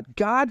faithfulness of God.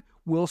 God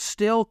will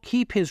still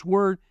keep his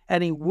word,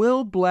 and he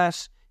will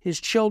bless his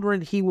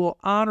children. He will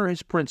honor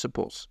his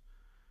principles.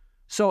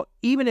 So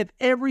even if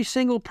every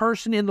single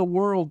person in the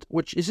world,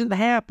 which isn't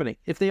happening,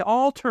 if they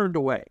all turned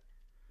away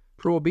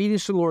for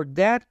obedience to the Lord,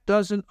 that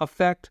doesn't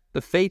affect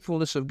the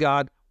faithfulness of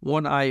God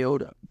one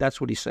iota.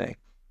 That's what he's saying.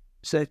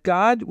 So that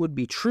God would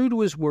be true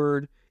to his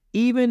word,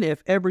 even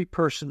if every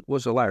person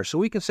was a liar. So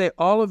we can say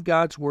all of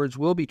God's words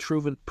will be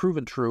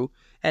proven true,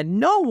 and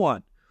no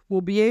one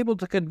will be able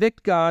to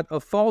convict God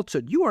of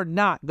falsehood. You are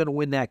not going to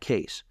win that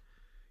case.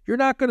 You're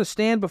not going to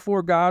stand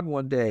before God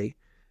one day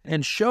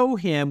and show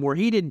him where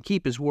he didn't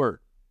keep his word.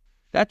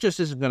 That just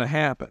isn't going to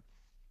happen.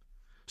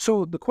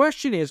 So the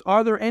question is,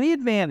 are there any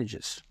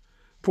advantages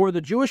for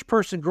the Jewish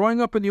person growing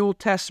up in the Old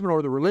Testament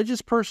or the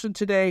religious person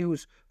today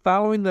who's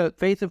following the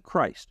faith of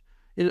Christ?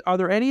 Are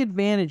there any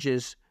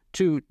advantages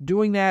to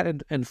doing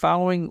that and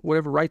following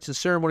whatever rites and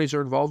ceremonies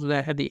are involved in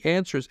that? And the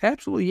answer is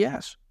absolutely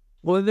yes.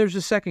 Well, then there's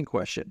a second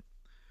question.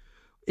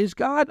 Is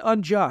God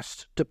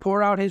unjust to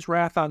pour out his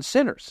wrath on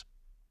sinners?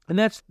 And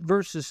that's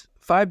verses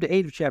 5 to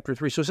 8 of chapter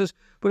 3. So it says,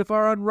 but if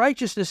our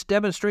unrighteousness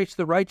demonstrates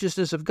the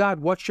righteousness of God,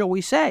 what shall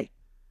we say?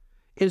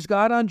 Is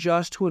God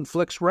unjust who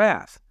inflicts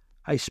wrath?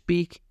 I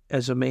speak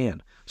as a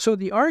man. So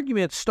the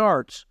argument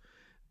starts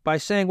by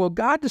saying, well,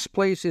 God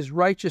displays his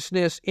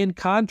righteousness in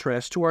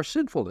contrast to our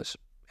sinfulness.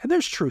 And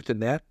there's truth in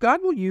that.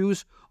 God will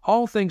use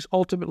all things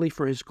ultimately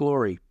for his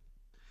glory.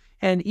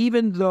 And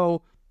even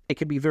though it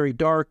can be very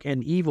dark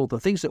and evil, the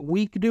things that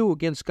we do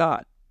against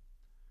God,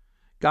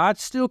 God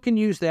still can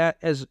use that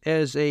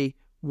as a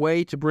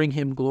way to bring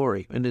him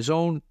glory and his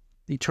own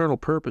eternal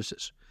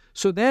purposes.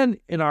 So then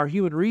in our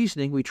human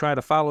reasoning, we try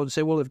to follow and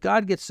say, well, if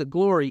God gets the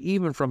glory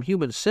even from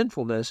human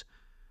sinfulness,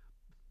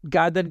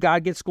 then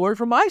God gets glory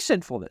from my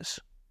sinfulness.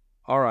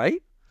 All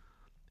right.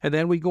 And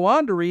then we go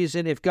on to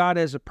reason, if God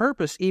has a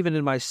purpose even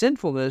in my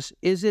sinfulness,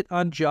 is it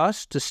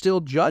unjust to still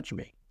judge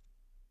me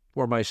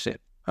for my sin?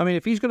 I mean,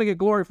 if he's going to get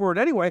glory for it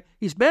anyway,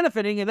 he's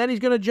benefiting and then he's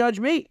going to judge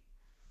me.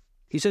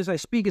 He says, I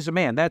speak as a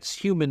man. That's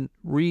human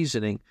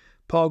reasoning.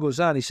 Paul goes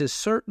on, he says,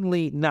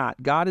 certainly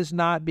not. God is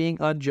not being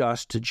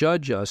unjust to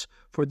judge us,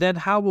 for then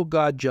how will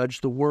God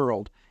judge the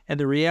world? And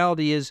the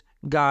reality is,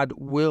 God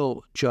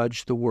will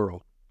judge the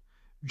world.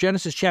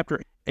 Genesis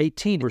chapter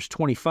 18, verse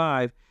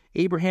 25,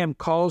 Abraham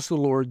calls the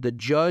Lord the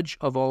judge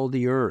of all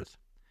the earth.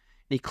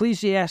 In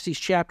Ecclesiastes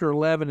chapter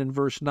 11 and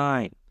verse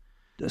 9,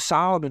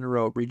 Solomon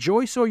wrote,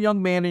 rejoice, O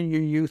young man, in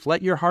your youth.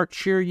 Let your heart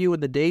cheer you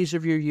in the days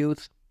of your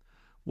youth.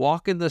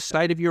 Walk in the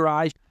sight of your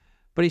eyes.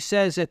 But he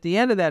says at the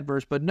end of that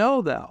verse, but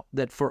know thou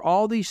that for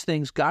all these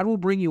things God will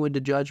bring you into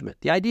judgment.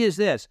 The idea is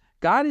this,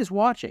 God is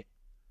watching.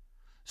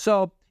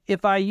 So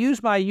if I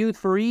use my youth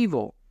for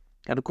evil,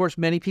 and of course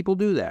many people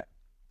do that,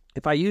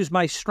 if I use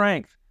my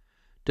strength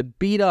to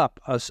beat up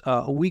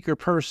a weaker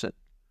person,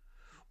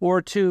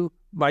 or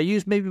I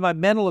use maybe my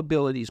mental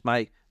abilities,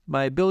 my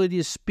ability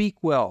to speak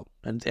well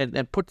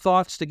and put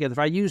thoughts together, if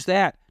I use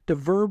that to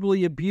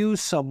verbally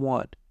abuse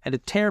someone and to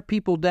tear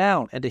people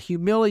down and to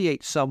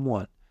humiliate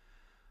someone,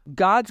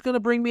 God's going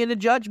to bring me into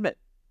judgment.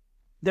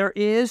 There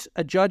is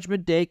a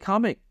judgment day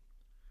coming.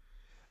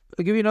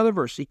 I'll give you another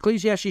verse.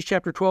 Ecclesiastes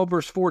chapter 12,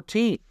 verse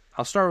 14.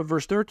 I'll start with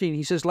verse 13.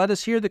 He says, let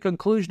us hear the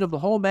conclusion of the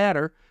whole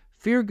matter.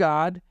 Fear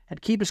God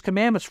and keep his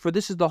commandments, for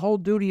this is the whole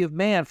duty of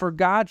man. For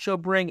God shall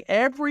bring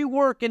every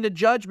work into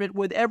judgment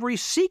with every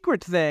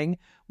secret thing,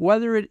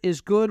 whether it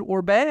is good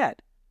or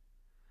bad.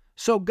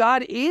 So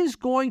God is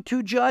going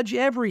to judge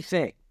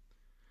everything.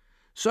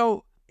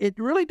 So it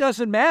really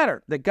doesn't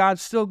matter that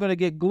God's still going to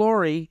get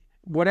glory.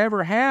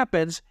 Whatever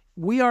happens,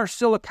 we are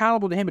still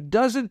accountable to him.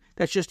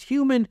 That's just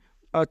human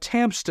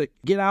attempts to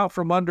get out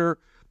from under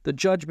the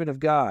judgment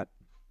of God.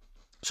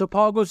 So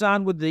Paul goes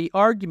on with the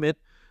argument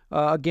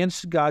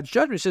against God's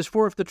judgment. He says,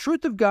 for if the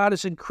truth of God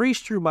is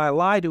increased through my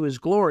lie to his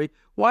glory,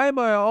 why am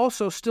I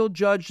also still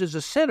judged as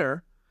a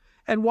sinner?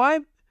 And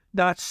why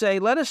not say,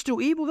 let us do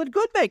evil that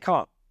good may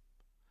come?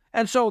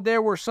 And so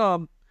there were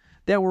some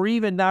that were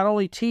even not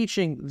only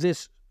teaching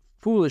this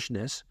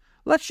foolishness,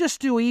 let's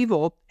just do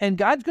evil, and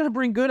God's going to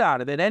bring good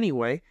out of it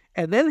anyway.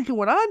 And then he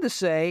went on to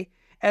say,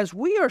 as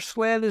we are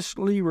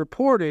slanderously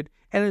reported,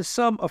 and as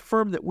some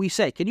affirm that we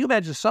say. Can you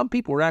imagine some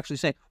people were actually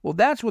saying, well,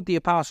 that's what the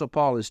Apostle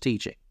Paul is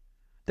teaching.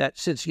 That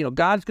since,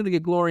 God's going to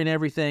get glory in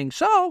everything,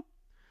 so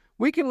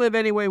we can live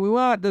any way we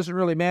want. It doesn't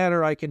really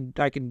matter. I can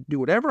do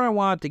whatever I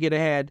want to get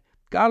ahead.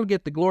 God will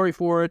get the glory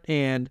for it,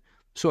 and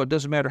so it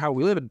doesn't matter how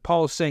we live. And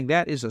Paul is saying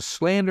that is a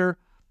slander.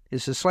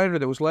 It's a slander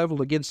that was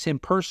leveled against him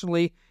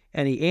personally,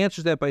 and he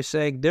answers that by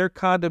saying their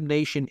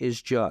condemnation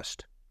is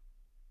just.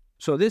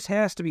 So this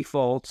has to be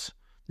false,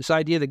 this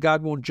idea that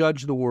God won't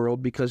judge the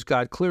world, because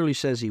God clearly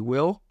says he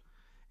will.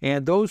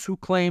 And those who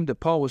claim that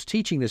Paul was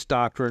teaching this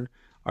doctrine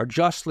are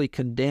justly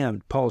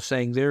condemned. Paul is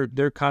saying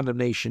their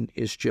condemnation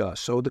is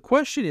just. So the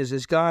question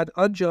is God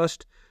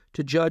unjust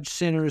to judge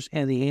sinners?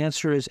 And the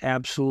answer is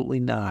absolutely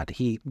not.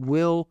 He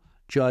will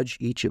judge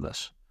each of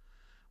us.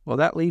 Well,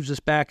 that leaves us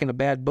back in a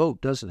bad boat,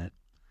 doesn't it?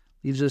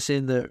 Leaves us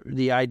in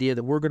the idea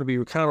that we're going to be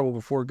accountable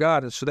before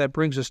God. And so that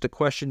brings us to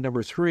question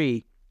number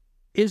 3.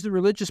 Is the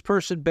religious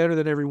person better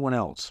than everyone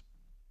else?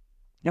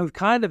 Now, we've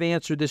kind of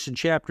answered this in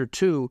chapter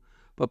 2,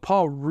 but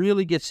Paul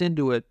really gets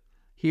into it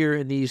here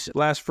in these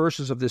last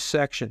verses of this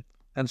section.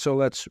 And so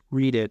let's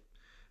read it.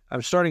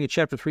 I'm starting at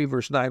chapter 3,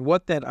 verse 9.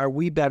 What then? Are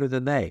we better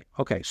than they?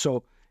 Okay,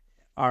 so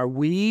are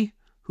we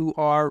who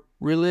are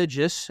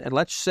religious, and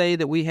let's say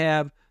that we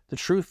have the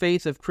true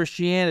faith of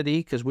Christianity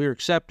because we're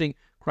accepting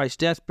Christ's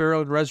death,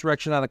 burial, and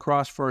resurrection on the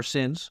cross for our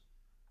sins.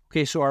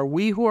 Okay, so are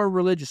we who are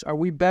religious, are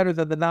we better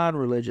than the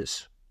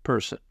non-religious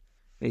person?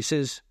 And he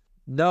says,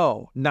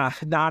 no,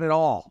 not at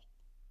all.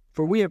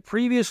 For we have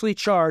previously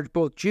charged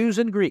both Jews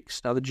and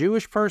Greeks. Now, the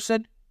Jewish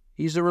person,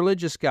 he's the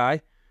religious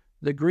guy.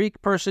 The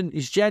Greek person,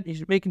 he's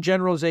making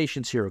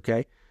generalizations here,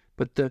 okay?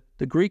 But the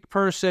Greek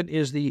person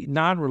is the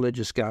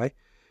non-religious guy.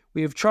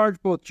 We have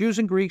charged both Jews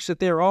and Greeks that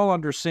they are all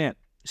under sin.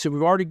 So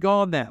we've already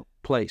gone that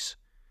place.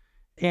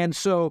 And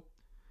so,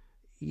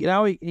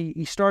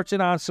 he starts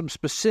in on some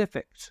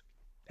specifics.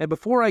 And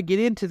before I get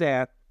into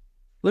that,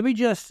 let me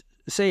just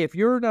say, if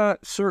you're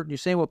not certain, you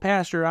say, well,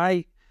 Pastor,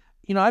 I've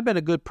been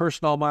a good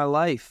person all my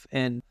life,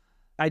 and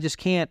I just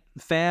can't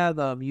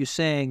fathom you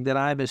saying that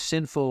I'm as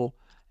sinful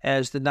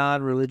as the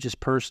non-religious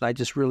person. I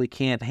just really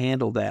can't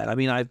handle that. I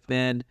mean, I've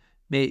been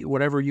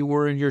whatever you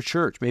were in your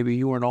church. Maybe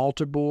you were an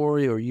altar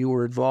boy, or you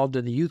were involved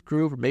in the youth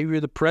group, or maybe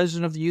you're the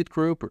president of the youth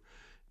group, or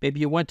maybe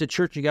you went to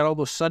church and you got all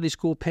those Sunday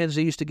school pens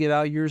they used to give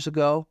out years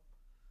ago.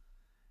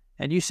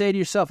 And you say to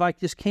yourself, I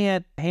just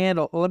can't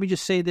handle. Well, let me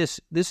just say this.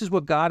 This is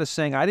what God is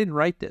saying. I didn't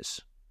write this.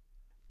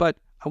 But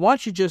I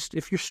want you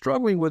if you're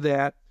struggling with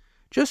that,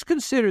 just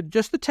consider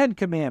just the 10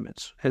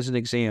 Commandments as an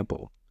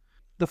example.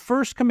 The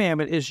first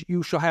commandment is,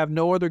 you shall have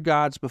no other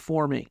gods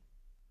before me.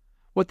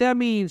 What that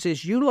means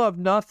is you love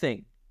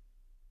nothing,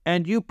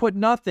 and you put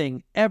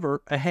nothing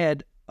ever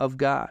ahead of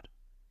God.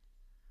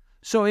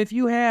 So if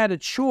you had a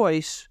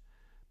choice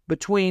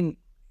between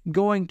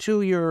going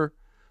to your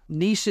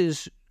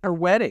niece's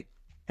wedding,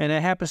 and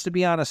it happens to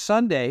be on a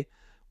Sunday,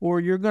 or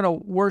you're going to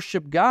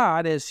worship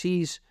God as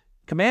He's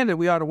commanded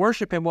we ought to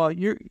worship Him, well,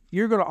 you're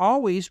going to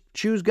always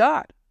choose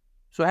God.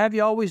 So have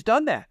you always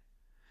done that?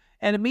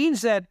 And it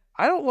means that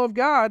I don't love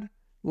God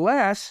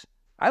less.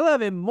 I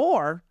love Him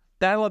more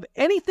than I love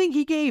anything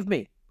He gave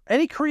me,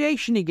 any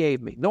creation He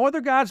gave me. No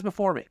other gods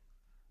before me. It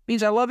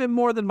means I love Him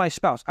more than my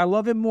spouse. I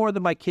love Him more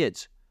than my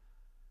kids.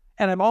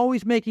 And I'm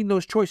always making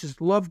those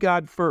choices. Love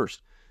God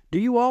first. Do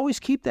you always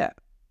keep that?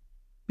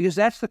 Because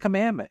that's the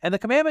commandment. And the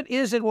commandment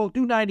isn't, well,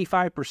 do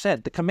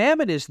 95%. The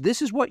commandment is,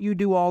 this is what you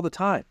do all the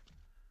time.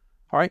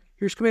 All right,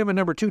 here's commandment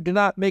number 2, do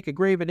not make a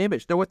graven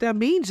image. Now, what that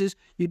means is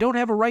you don't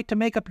have a right to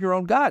make up your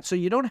own God. So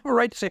you don't have a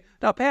right to say,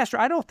 now, Pastor,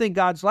 I don't think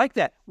God's like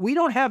that. We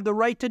don't have the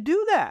right to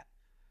do that.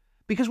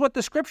 Because what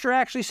the Scripture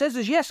actually says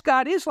is, yes,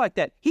 God is like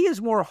that. He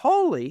is more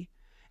holy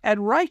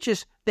and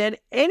righteous than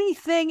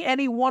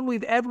anyone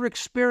we've ever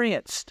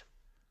experienced.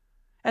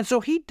 And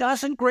so He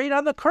doesn't grade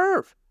on the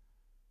curve.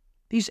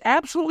 He's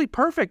absolutely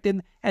perfect,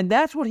 and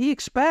that's what He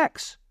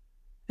expects.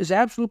 Is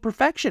absolute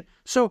perfection.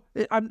 So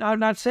I'm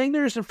not saying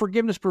there isn't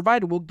forgiveness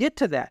provided. We'll get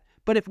to that.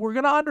 But if we're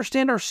going to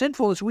understand our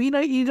sinfulness, we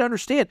need to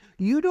understand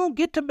you don't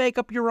get to make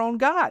up your own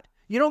God.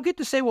 You don't get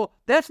to say, well,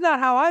 that's not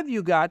how I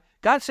view God.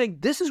 God's saying,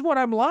 this is what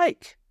I'm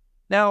like.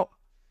 Now,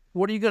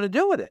 what are you going to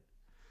do with it?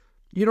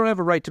 You don't have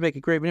a right to make a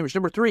graven image.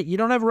 Number 3, you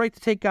don't have a right to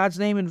take God's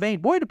name in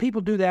vain. Boy, do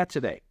people do that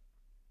today.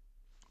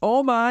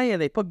 Oh my,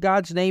 and they put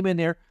God's name in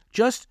there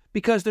just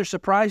because they're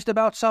surprised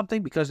about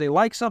something, because they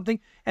like something,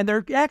 and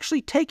they're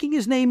actually taking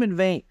His name in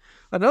vain.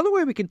 Another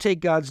way we can take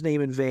God's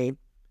name in vain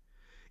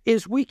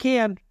is we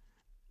can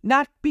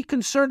not be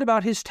concerned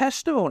about His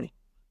testimony.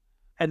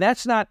 And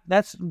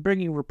that's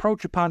bringing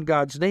reproach upon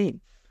God's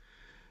name.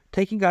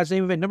 Taking God's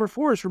name in vain. Number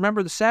 4 is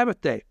remember the Sabbath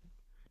day.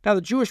 Now,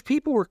 the Jewish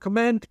people were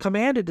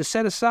commanded to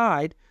set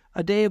aside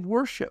a day of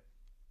worship.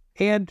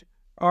 And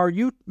are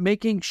you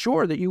making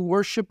sure that you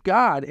worship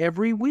God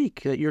every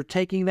week, that you're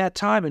taking that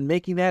time and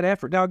making that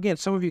effort? Now, again,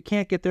 some of you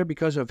can't get there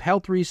because of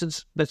health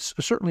reasons. That's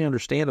certainly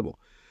understandable.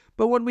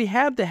 But when we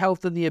have the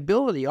health and the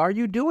ability, are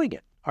you doing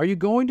it? Are you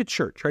going to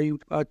church? Are you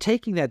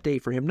taking that day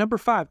for Him? Number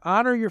 5,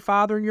 honor your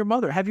father and your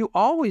mother. Have you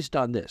always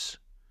done this?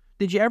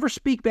 Did you ever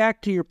speak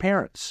back to your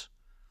parents?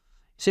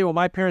 You say, well,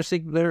 my parents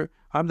think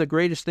I'm the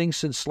greatest thing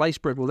since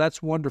sliced bread. Well,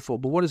 that's wonderful.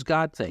 But what does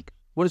God think?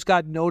 What does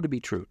God know to be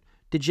true?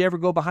 Did you ever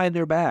go behind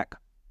their back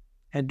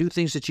and do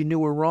things that you knew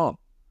were wrong?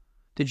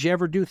 Did you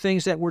ever do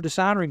things that were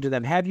dishonoring to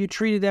them? Have you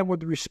treated them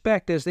with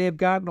respect as they have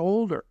gotten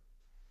older?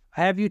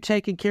 Have you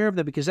taken care of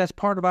them? Because that's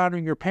part of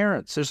honoring your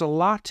parents. There's a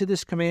lot to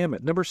this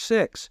commandment. Number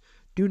 6,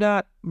 do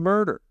not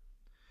murder.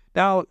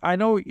 Now, I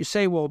know you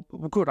say, well,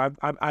 good,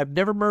 I've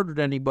never murdered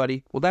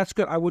anybody. Well, that's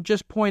good. I would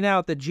just point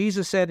out that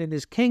Jesus said in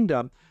His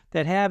kingdom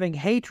that having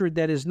hatred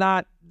that is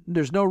not,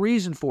 there's no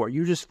reason for it.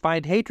 You just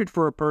find hatred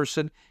for a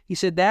person. He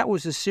said that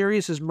was as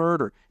serious as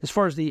murder. As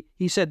far as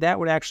He said that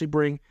would actually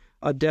bring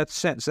a death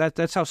sentence.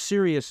 That's how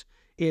serious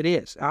it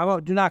is.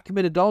 Do not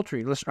commit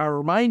adultery. I'll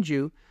remind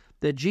you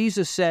that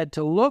Jesus said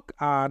to look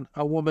on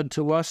a woman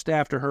to lust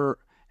after her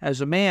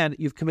as a man,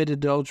 you've committed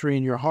adultery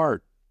in your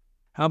heart.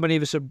 How many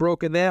of us have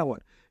broken that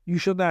one? You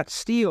shall not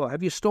steal.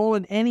 Have you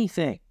stolen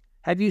anything?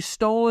 Have you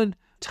stolen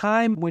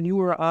time when you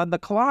were on the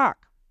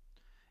clock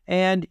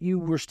and you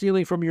were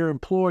stealing from your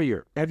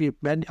employer? Have you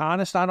been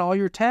honest on all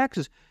your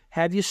taxes?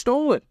 Have you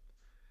stolen?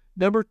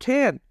 Number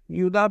 10,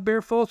 you not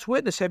bear false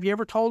witness. Have you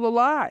ever told a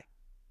lie?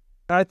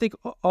 I think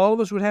all of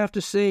us would have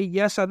to say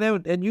yes on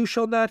that. And you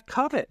shall not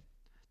covet.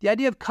 The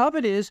idea of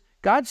covet is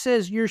God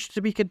says you're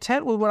to be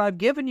content with what I've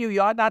given you.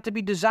 You ought not to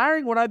be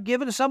desiring what I've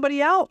given to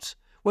somebody else,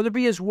 whether it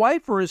be his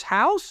wife or his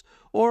house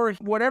or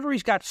whatever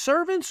he's got,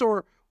 servants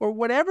or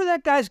whatever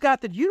that guy's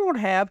got that you don't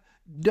have.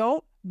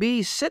 Don't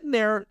be sitting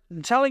there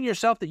and telling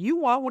yourself that you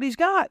want what he's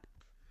got.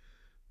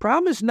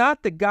 Problem is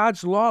not that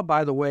God's law,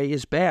 by the way,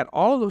 is bad.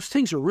 All of those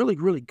things are really,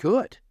 really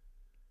good.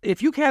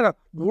 If you had a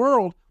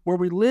world where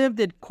we lived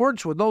in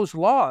accordance with those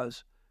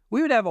laws,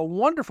 we would have a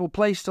wonderful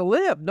place to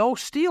live. No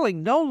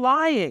stealing, no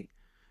lying,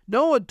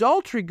 no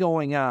adultery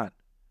going on.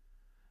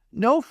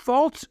 No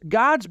false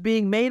gods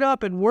being made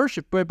up and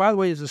worshipped, but by the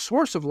way, is the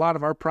source of a lot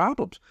of our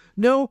problems.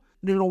 No,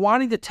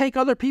 wanting to take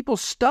other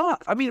people's stuff.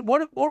 I mean,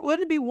 wouldn't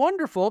it be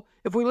wonderful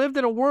if we lived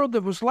in a world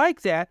that was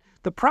like that?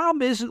 The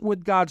problem isn't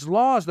with God's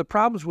laws, the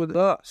problem's with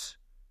us.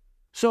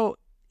 So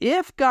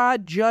if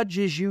God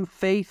judges you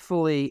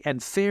faithfully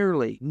and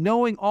fairly,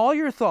 knowing all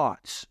your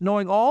thoughts,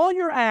 knowing all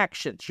your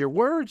actions, your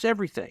words,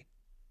 everything,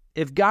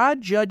 if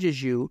God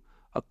judges you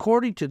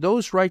according to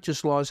those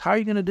righteous laws, how are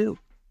you going to do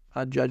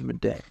on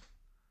Judgment Day?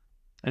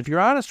 And if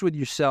you're honest with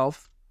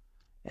yourself,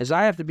 as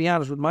I have to be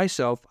honest with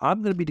myself,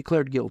 I'm going to be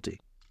declared guilty.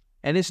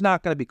 And it's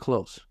not going to be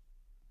close.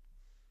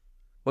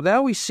 Well,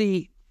 now we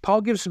see Paul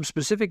gives some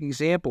specific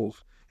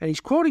examples, and he's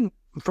quoting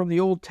from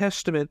the Old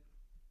Testament,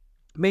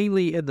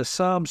 mainly in the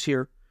Psalms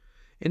here,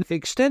 in an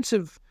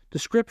extensive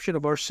description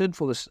of our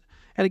sinfulness.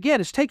 And again,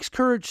 it takes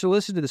courage to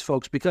listen to this,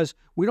 folks, because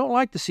we don't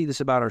like to see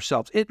this about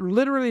ourselves. It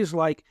literally is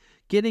like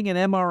getting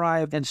an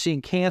MRI and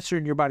seeing cancer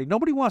in your body.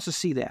 Nobody wants to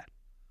see that.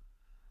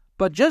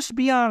 But just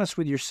be honest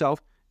with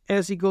yourself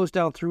as he goes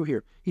down through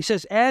here. He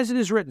says, as it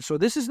is written. So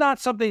this is not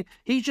something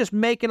he's just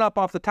making up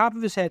off the top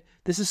of his head.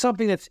 This is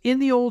something that's in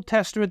the Old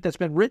Testament that's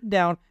been written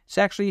down. It's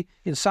actually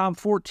in Psalm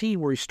 14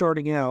 where he's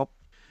starting out.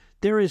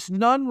 There is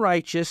none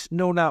righteous,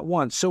 no, not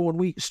one. So when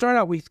we start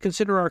out, we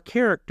consider our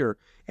character.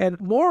 And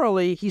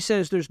morally, he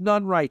says there's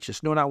none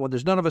righteous, no, not one.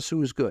 There's none of us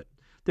who is good.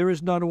 There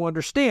is none who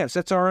understands.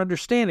 That's our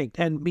understanding,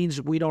 and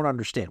means we don't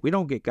understand. We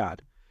don't get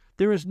God.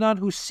 There is none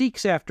who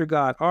seeks after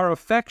God. Our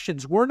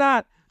affections, we're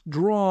not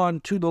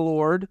drawn to the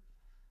Lord.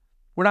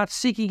 We're not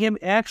seeking him.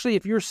 Actually,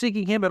 if you're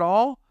seeking him at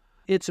all,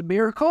 it's a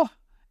miracle,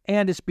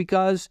 and it's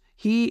because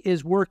he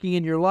is working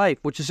in your life,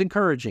 which is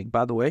encouraging,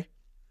 by the way,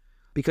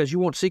 because you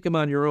won't seek him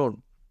on your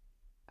own.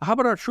 How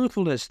about our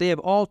truthfulness? They have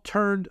all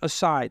turned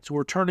aside, so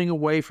we're turning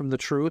away from the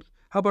truth.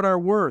 How about our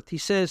worth? He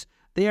says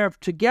they have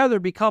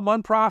together become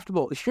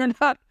unprofitable. You're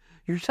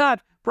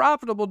not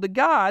profitable to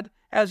God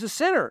as a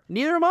sinner.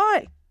 Neither am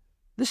I.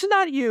 This is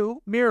not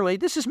you merely.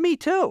 This is me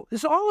too.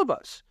 This is all of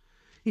us.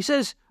 He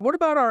says, what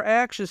about our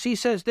actions? He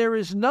says, there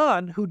is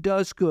none who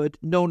does good,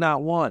 no,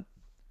 not one.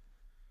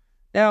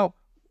 Now,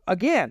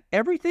 again,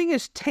 everything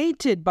is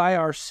tainted by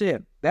our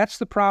sin. That's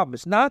the problem.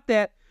 It's not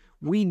that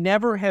we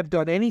never have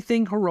done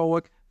anything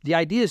heroic. The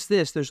idea is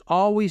this: there's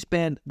always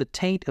been the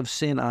taint of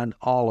sin on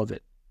all of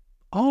it.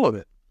 All of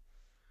it.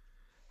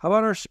 How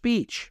about our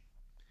speech?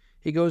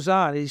 He goes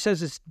on. He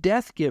says it's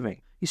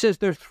death-giving. He says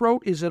their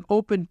throat is an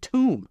open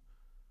tomb.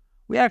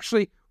 We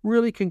actually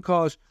really can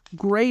cause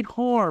great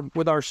harm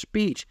with our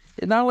speech.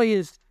 It not only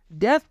is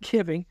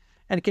death-giving,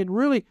 and it can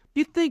really,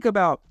 you think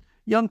about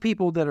young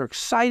people that are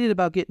excited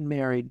about getting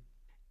married,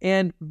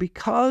 and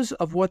because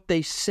of what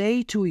they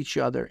say to each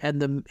other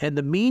and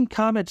the mean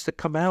comments that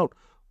come out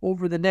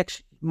over the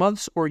next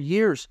months or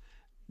years,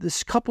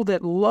 this couple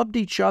that loved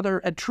each other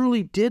and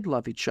truly did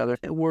love each other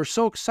and were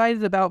so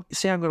excited about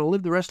saying, I'm going to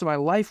live the rest of my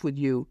life with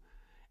you,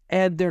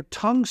 and their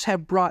tongues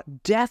have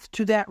brought death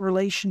to that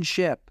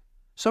relationship.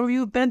 Some of you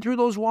have been through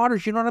those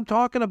waters. You know what I'm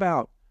talking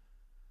about.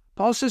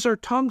 Paul says our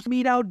tongues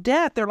mete out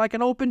death. They're like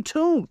an open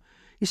tomb.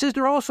 He says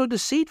they're also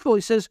deceitful.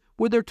 He says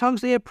with their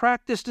tongues they have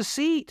practiced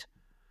deceit.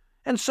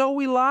 And so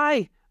we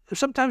lie,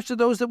 sometimes to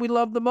those that we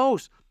love the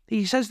most.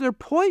 He says they're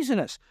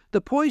poisonous.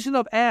 The poison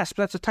of asp,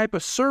 that's a type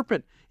of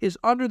serpent, is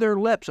under their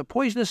lips, a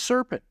poisonous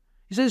serpent.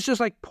 He says it's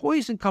just like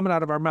poison coming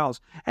out of our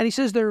mouths. And he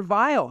says they're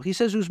vile. He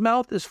says whose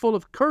mouth is full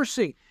of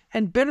cursing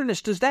and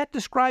bitterness. Does that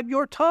describe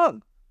your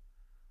tongue?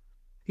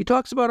 He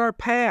talks about our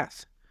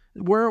path.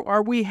 Where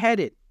are we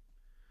headed?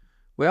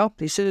 Well,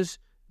 he says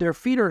their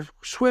feet are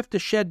swift to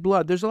shed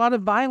blood. There's a lot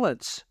of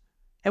violence,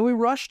 and we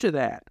rush to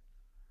that.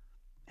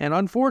 And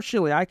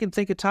unfortunately, I can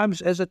think of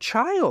times as a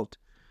child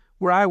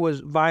where I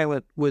was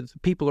violent with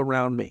people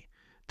around me.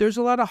 There's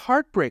a lot of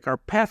heartbreak. Our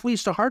path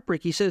leads to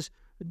heartbreak. He says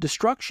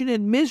destruction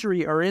and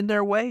misery are in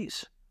their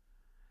ways.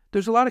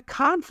 There's a lot of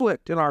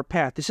conflict in our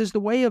path. This is the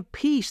way of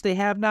peace they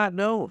have not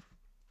known.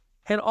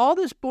 And all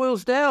this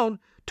boils down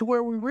to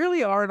where we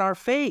really are in our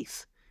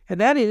faith. And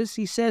that is,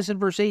 he says in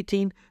verse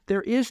 18,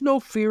 there is no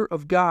fear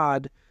of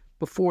God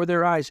before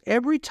their eyes.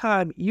 Every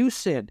time you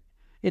sin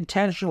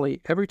intentionally,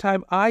 every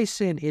time I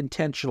sin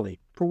intentionally,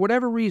 for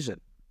whatever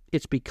reason,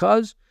 it's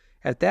because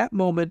at that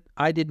moment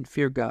I didn't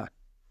fear God.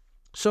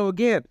 So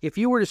again, if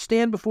you were to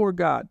stand before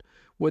God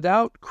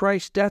without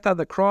Christ's death on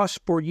the cross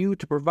for you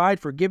to provide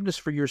forgiveness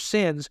for your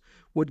sins,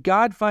 would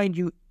God find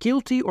you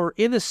guilty or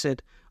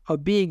innocent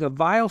of being a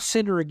vile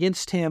sinner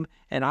against him?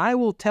 And I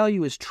will tell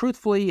you as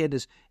truthfully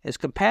and as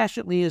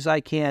compassionately as I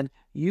can,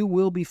 you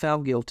will be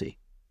found guilty.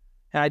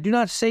 And I do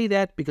not say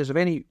that because of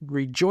any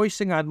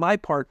rejoicing on my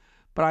part,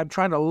 but I'm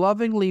trying to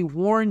lovingly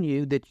warn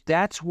you that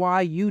that's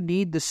why you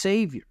need the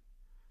Savior.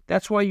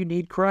 That's why you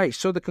need Christ.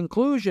 So the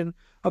conclusion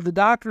of the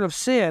doctrine of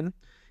sin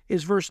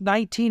is verse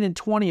 19 and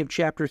 20 of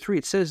chapter 3.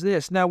 It says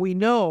this: now we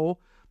know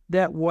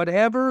that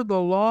whatever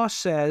the law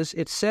says,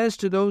 it says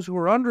to those who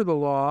are under the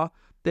law,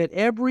 that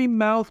every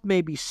mouth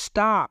may be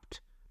stopped,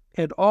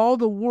 and all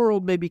the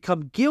world may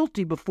become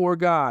guilty before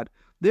God.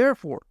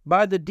 Therefore,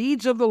 by the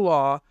deeds of the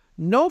law,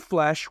 no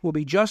flesh will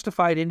be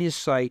justified in his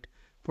sight,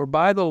 For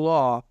by the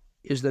law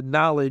is the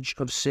knowledge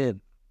of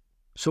sin.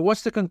 So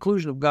what's the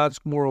conclusion of God's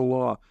moral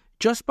law?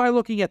 Just by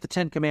looking at the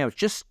Ten Commandments,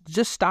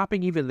 just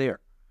stopping even there.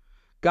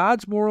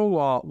 God's moral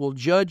law will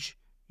judge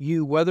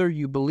you whether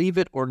you believe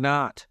it or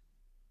not.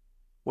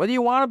 Whether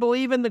you want to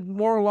believe in the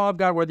moral law of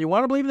God, whether you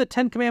want to believe in the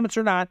Ten Commandments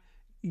or not,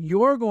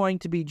 you're going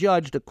to be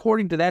judged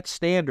according to that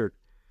standard.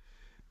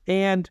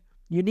 And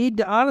you need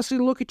to honestly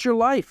look at your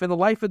life in the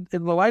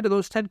light of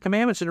those Ten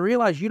Commandments and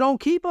realize you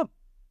don't keep them.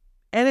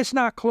 And it's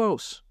not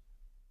close.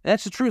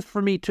 That's the truth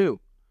for me too.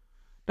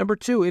 Number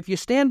 2, if you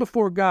stand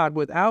before God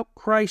without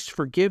Christ's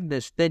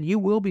forgiveness, then you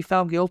will be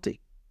found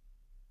guilty.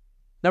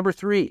 Number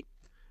 3,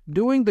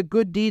 doing the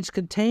good deeds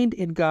contained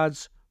in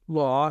God's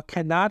law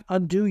cannot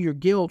undo your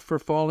guilt for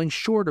falling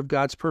short of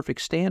God's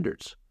perfect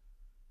standards.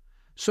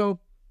 So,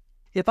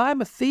 if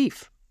I'm a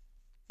thief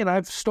and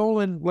I've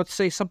stolen, let's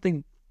say,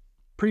 something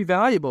pretty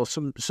valuable,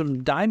 some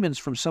diamonds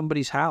from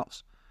somebody's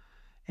house,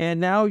 and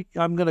now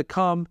I'm going to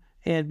come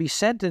and be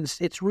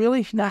sentenced, it's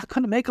really not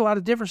going to make a lot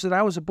of difference that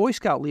I was a Boy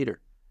Scout leader.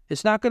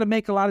 It's not going to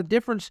make a lot of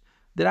difference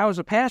that I was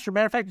a pastor.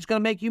 Matter of fact, it's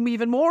going to make you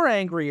even more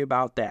angry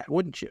about that,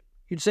 wouldn't you?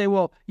 You'd say,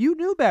 well, you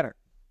knew better.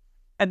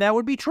 And that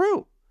would be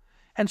true.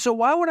 And so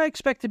why would I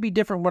expect to be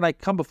different when I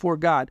come before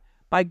God?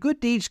 My good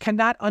deeds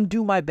cannot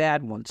undo my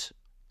bad ones.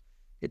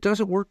 It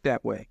doesn't work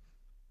that way.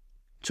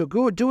 So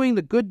doing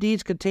the good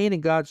deeds contained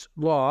in God's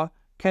law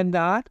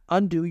cannot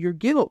undo your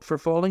guilt for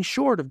falling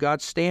short of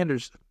God's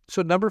standards.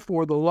 So number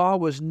 4, the law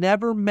was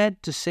never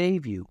meant to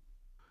save you.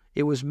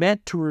 It was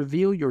meant to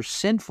reveal your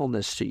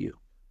sinfulness to you.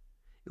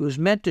 It was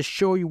meant to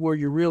show you where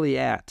you're really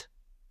at.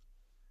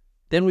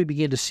 Then we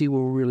begin to see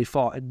where we really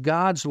fall. And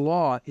God's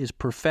law is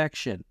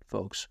perfection,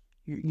 folks.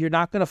 You're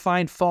not going to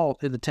find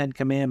fault in the Ten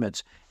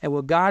Commandments. And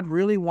what God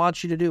really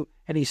wants you to do,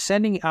 and He's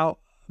sending out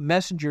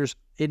messengers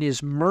in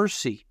His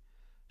mercy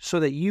so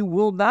that you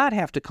will not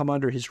have to come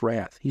under His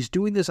wrath. He's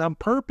doing this on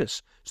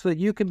purpose so that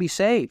you can be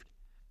saved.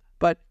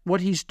 But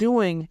what He's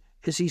doing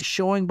is He's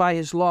showing by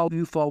His law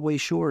you fall way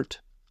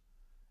short.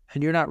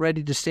 And you're not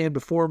ready to stand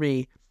before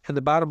me. And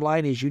the bottom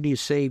line is you need a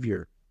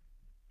Savior.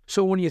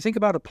 So when you think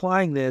about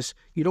applying this,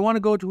 you don't want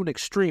to go to an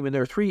extreme. And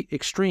there are 3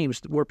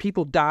 extremes where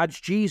people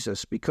dodge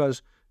Jesus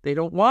because they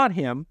don't want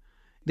Him.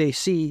 They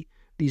see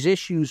these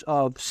issues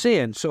of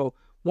sin. So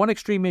one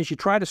extreme is you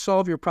try to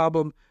solve your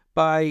problem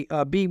by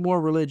being more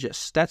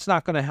religious. That's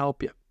not going to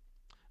help you.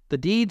 The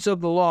deeds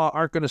of the law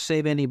aren't going to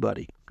save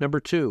anybody. Number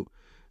 2,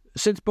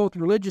 since both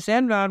religious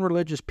and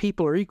non-religious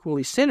people are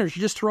equally sinners,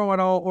 you just throw in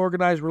all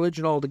organized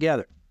religion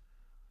altogether.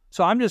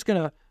 So I'm just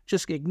going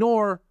to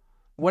ignore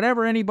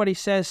whatever anybody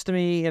says to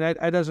me, and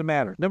it doesn't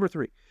matter. Number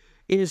 3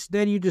 is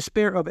then you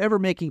despair of ever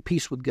making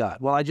peace with God.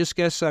 Well, I just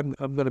guess I'm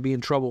going to be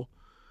in trouble,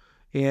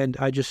 and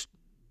I just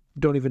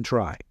don't even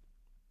try.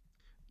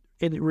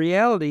 In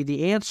reality,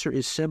 the answer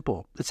is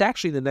simple. It's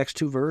actually the next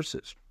 2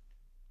 verses.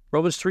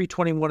 Romans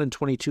 3:21 and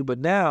 22. But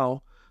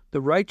now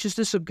the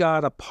righteousness of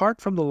God apart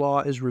from the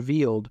law is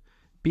revealed,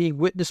 being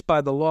witnessed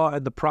by the law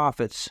and the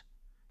prophets,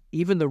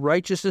 even the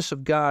righteousness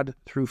of God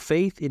through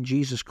faith in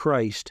Jesus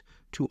Christ,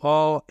 to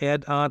all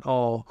and on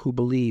all who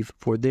believe,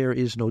 for there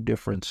is no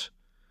difference.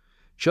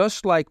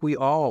 Just like we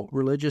all,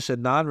 religious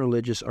and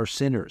non-religious, are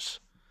sinners,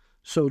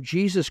 so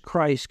Jesus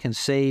Christ can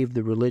save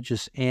the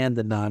religious and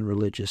the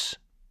non-religious.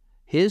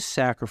 His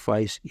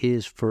sacrifice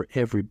is for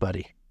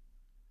everybody.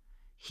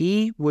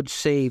 He would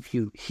save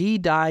you. He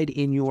died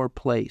in your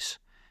place.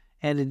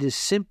 And it is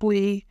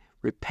simply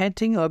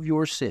repenting of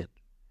your sin,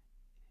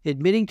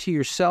 admitting to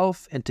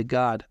yourself and to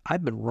God,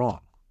 I've been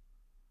wrong.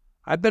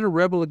 I've been a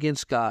rebel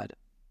against God.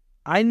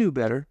 I knew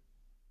better.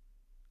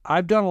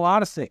 I've done a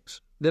lot of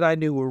things that I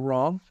knew were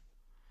wrong.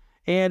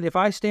 And if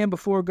I stand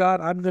before God,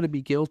 I'm going to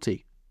be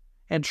guilty.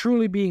 And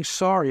truly being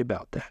sorry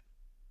about that.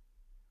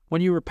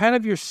 When you repent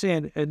of your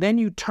sin and then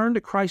you turn to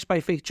Christ by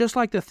faith, just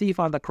like the thief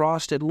on the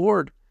cross did,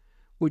 Lord,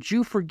 would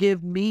you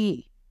forgive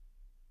me?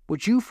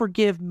 Would you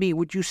forgive me?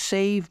 Would you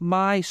save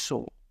my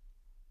soul?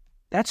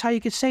 That's how you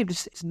get saved.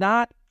 It's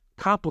not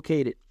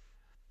complicated.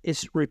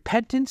 It's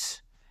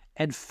repentance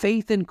and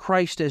faith in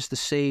Christ as the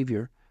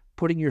Savior,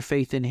 putting your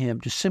faith in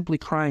Him, just simply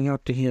crying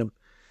out to Him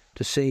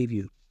to save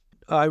you.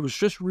 I was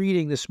just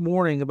reading this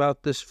morning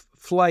about this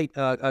flight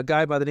a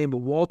guy by the name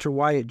of Walter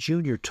Wyatt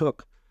Jr.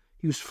 took.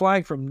 He was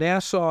flying from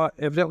Nassau,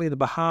 evidently in the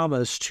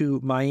Bahamas, to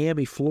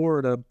Miami,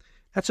 Florida.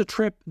 That's a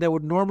trip that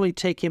would normally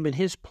take him in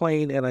his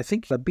plane, and I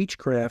think a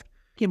Beechcraft,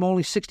 take him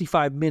only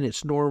 65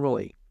 minutes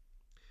normally.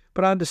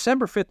 But on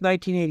December 5th,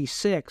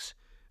 1986,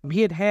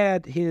 he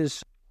had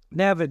his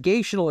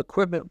navigational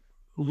equipment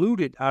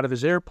looted out of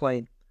his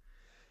airplane.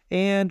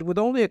 And with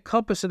only a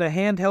compass and a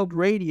handheld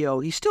radio,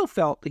 he still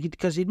felt,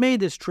 because he'd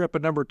made this trip a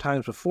number of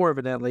times before,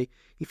 evidently,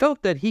 he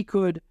felt that he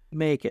could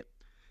make it.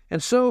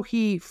 And so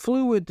he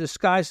flew into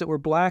skies that were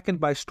blackened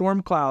by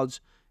storm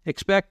clouds,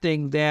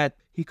 expecting that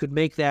he could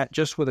make that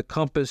just with a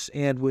compass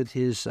and with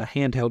his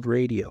handheld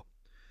radio.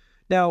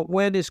 Now,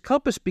 when his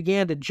compass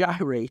began to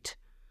gyrate,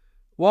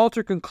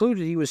 Walter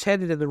concluded he was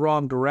headed in the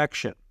wrong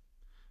direction.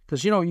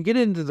 Because, you get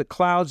into the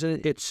clouds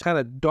and it's kind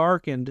of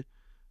dark and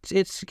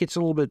it gets a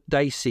little bit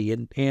dicey.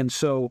 And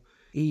so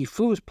He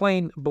flew his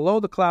plane below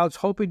the clouds,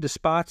 hoping to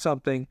spot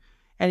something,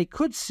 and he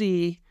could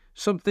see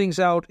some things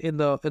out in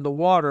the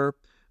water,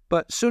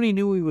 but soon he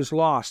knew he was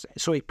lost.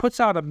 So he puts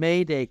out a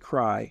Mayday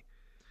cry.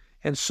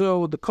 And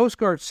so the Coast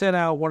Guard sent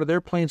out one of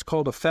their planes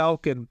called a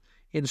Falcon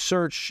in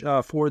search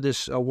for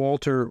this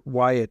Walter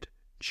Wyatt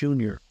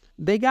Jr.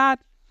 They got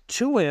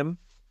to him,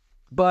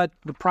 but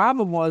the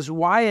problem was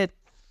Wyatt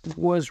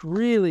was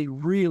really,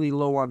 really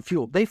low on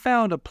fuel. They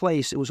found a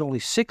place, it was only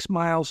 6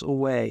 miles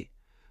away,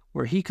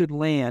 where he could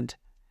land,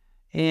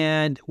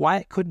 and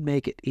Wyatt couldn't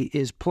make it.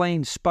 His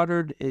plane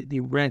sputtered, he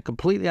ran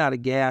completely out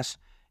of gas,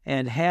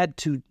 and had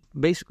to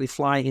basically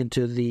fly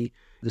into the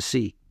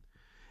sea.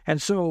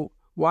 And so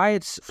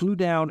Wyatt flew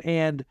down,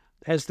 and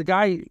as the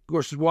guy, of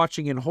course, is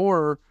watching in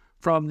horror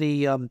from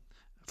the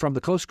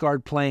Coast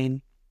Guard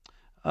plane,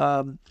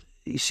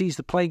 he sees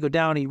the plane go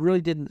down. He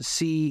really didn't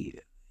see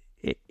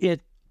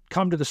it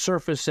come to the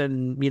surface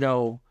and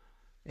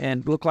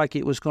look like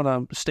it was going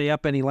to stay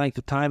up any length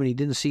of time, and he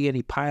didn't see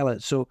any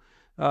pilot. So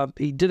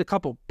he did a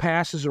couple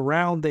passes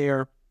around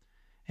there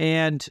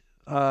and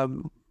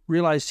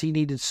realized he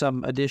needed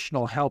some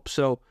additional help,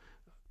 so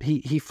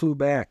he flew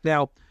back.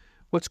 Now,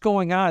 what's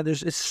going on,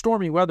 it's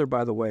stormy weather,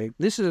 by the way.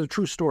 This is a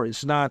true story.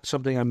 It's not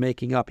something I'm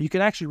making up. You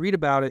can actually read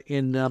about it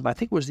in, I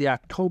think it was the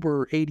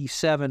October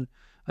 87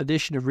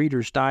 edition of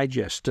Reader's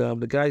Digest.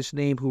 The guy's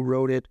name who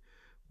wrote it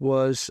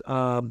was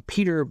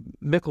Peter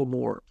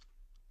Micklemore.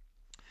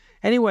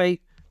 Anyway,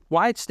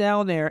 Wyatt's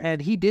down there,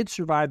 and he did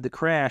survive the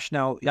crash.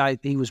 Now,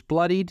 he was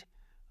bloodied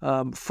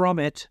from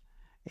it,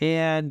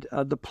 and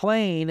the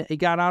plane, it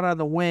got out on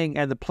the wing,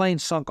 and the plane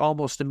sunk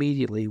almost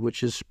immediately,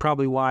 which is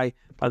probably why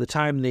by the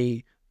time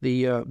the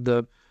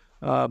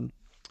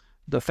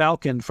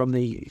Falcon from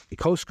the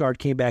Coast Guard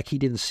came back, he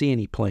didn't see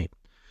any plane.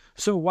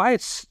 So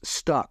Wyatt's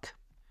stuck,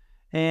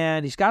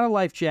 and he's got a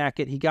life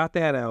jacket. He got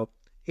that out.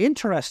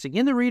 Interesting.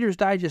 In the Reader's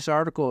Digest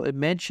article, it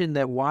mentioned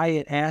that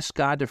Wyatt asked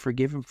God to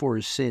forgive him for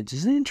his sins.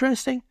 Isn't it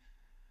interesting?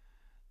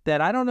 That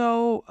I don't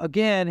know,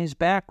 again, his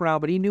background,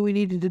 but he knew he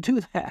needed to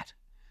do that.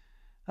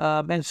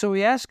 And so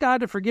he asked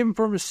God to forgive him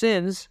for his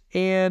sins,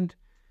 and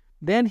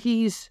then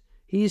he's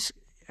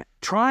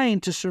trying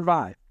to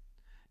survive.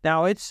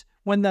 Now, it's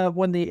when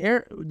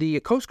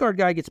the Coast Guard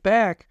guy gets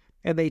back,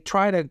 and they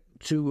try to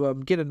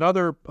get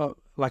another,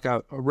 like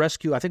a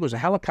rescue, I think it was a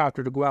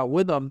helicopter, to go out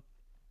with them.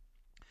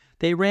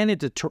 They ran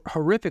into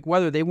horrific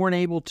weather. They weren't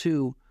able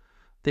to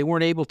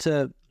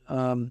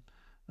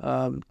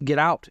get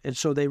out, and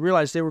so they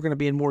realized they were going to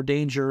be in more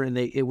danger, and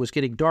it was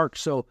getting dark.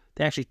 So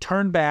they actually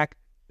turned back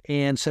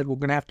and said, "We're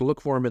going to have to look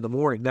for him in the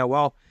morning." Now,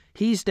 while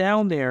he's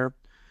down there,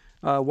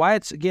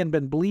 Wyatt's again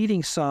been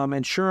bleeding some,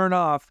 and sure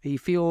enough, he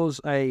feels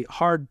a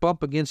hard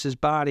bump against his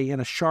body, and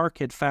a shark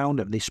had found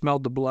him. They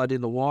smelled the blood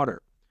in the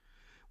water.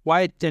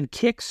 Wyatt then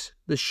kicks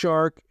the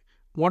shark,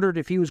 wondered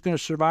if he was going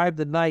to survive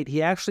the night.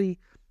 He actually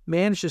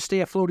managed to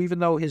stay afloat, even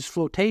though his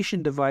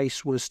flotation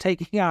device was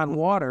taking on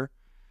water.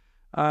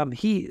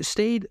 He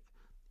stayed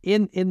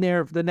in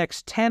there for the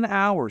next 10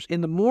 hours.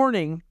 In the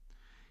morning,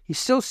 he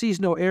still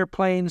sees no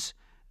airplanes.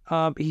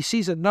 He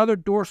sees another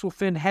dorsal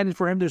fin headed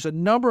for him. There's a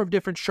number of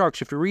different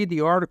sharks, if you read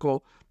the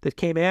article, that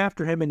came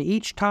after him, and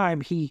each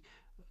time he,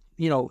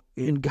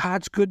 in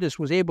God's goodness,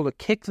 was able to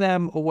kick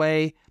them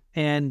away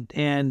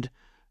and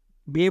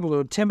be able to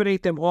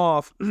intimidate them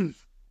off.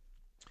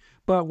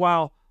 But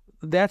while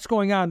that's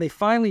going on, they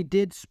finally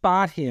did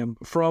spot him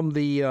from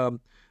the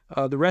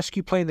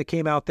rescue plane that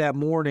came out that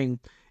morning,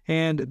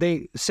 and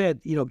they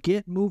said,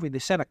 get moving. They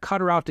sent a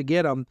cutter out to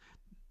get him.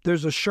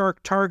 There's a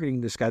shark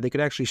targeting this guy. They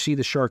could actually see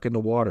the shark in the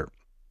water.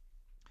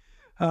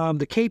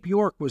 The Cape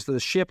York was the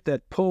ship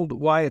that pulled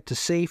Wyatt to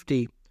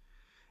safety,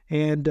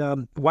 and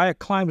Wyatt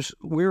climbs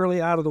wearily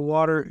out of the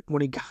water.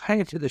 When he got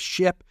into the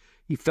ship,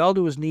 he fell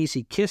to his knees.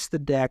 He kissed the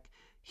deck.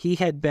 He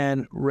had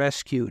been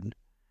rescued.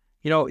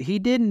 He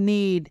didn't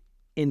need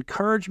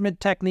encouragement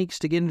techniques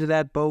to get into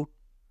that boat.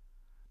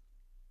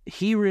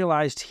 He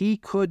realized he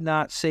could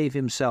not save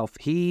himself.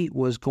 He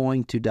was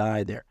going to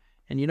die there.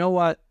 And you know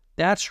what?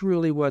 That's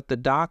really what the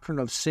doctrine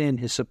of sin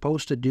is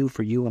supposed to do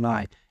for you and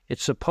I.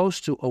 It's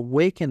supposed to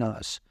awaken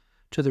us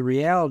to the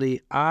reality,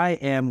 I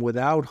am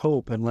without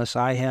hope unless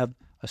I have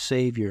a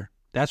Savior.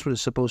 That's what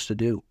it's supposed to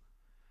do.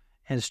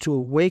 And it's to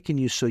awaken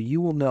you so you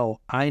will know,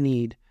 I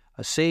need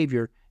a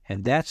Savior.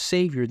 And that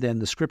Savior, then,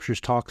 the Scriptures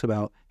talks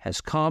about,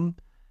 has come,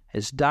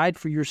 has died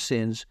for your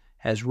sins,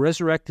 has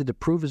resurrected to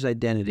prove his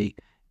identity,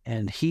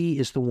 and he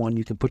is the one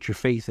you can put your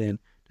faith in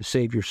to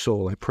save your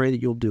soul. I pray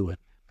that you'll do it.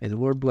 May the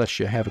Lord bless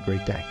you. Have a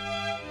great day.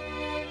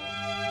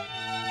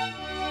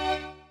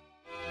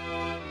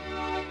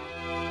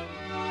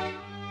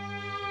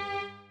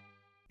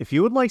 If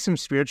you would like some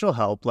spiritual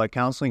help, like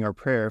counseling or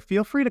prayer,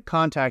 feel free to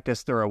contact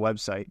us through our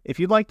website. If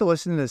you'd like to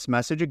listen to this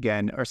message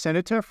again or send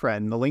it to a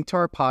friend, the link to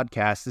our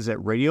podcast is at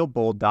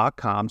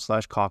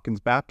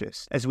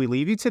radiobold.com/CalkinsBaptist. As we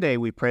leave you today,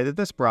 we pray that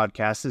this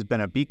broadcast has been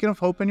a beacon of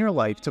hope in your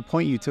life to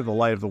point you to the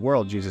light of the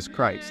world, Jesus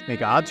Christ. May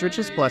God's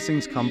richest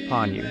blessings come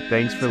upon you.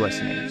 Thanks for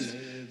listening.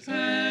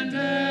 And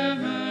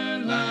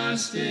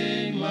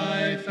everlasting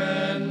life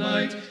and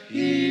light,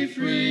 He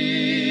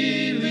free.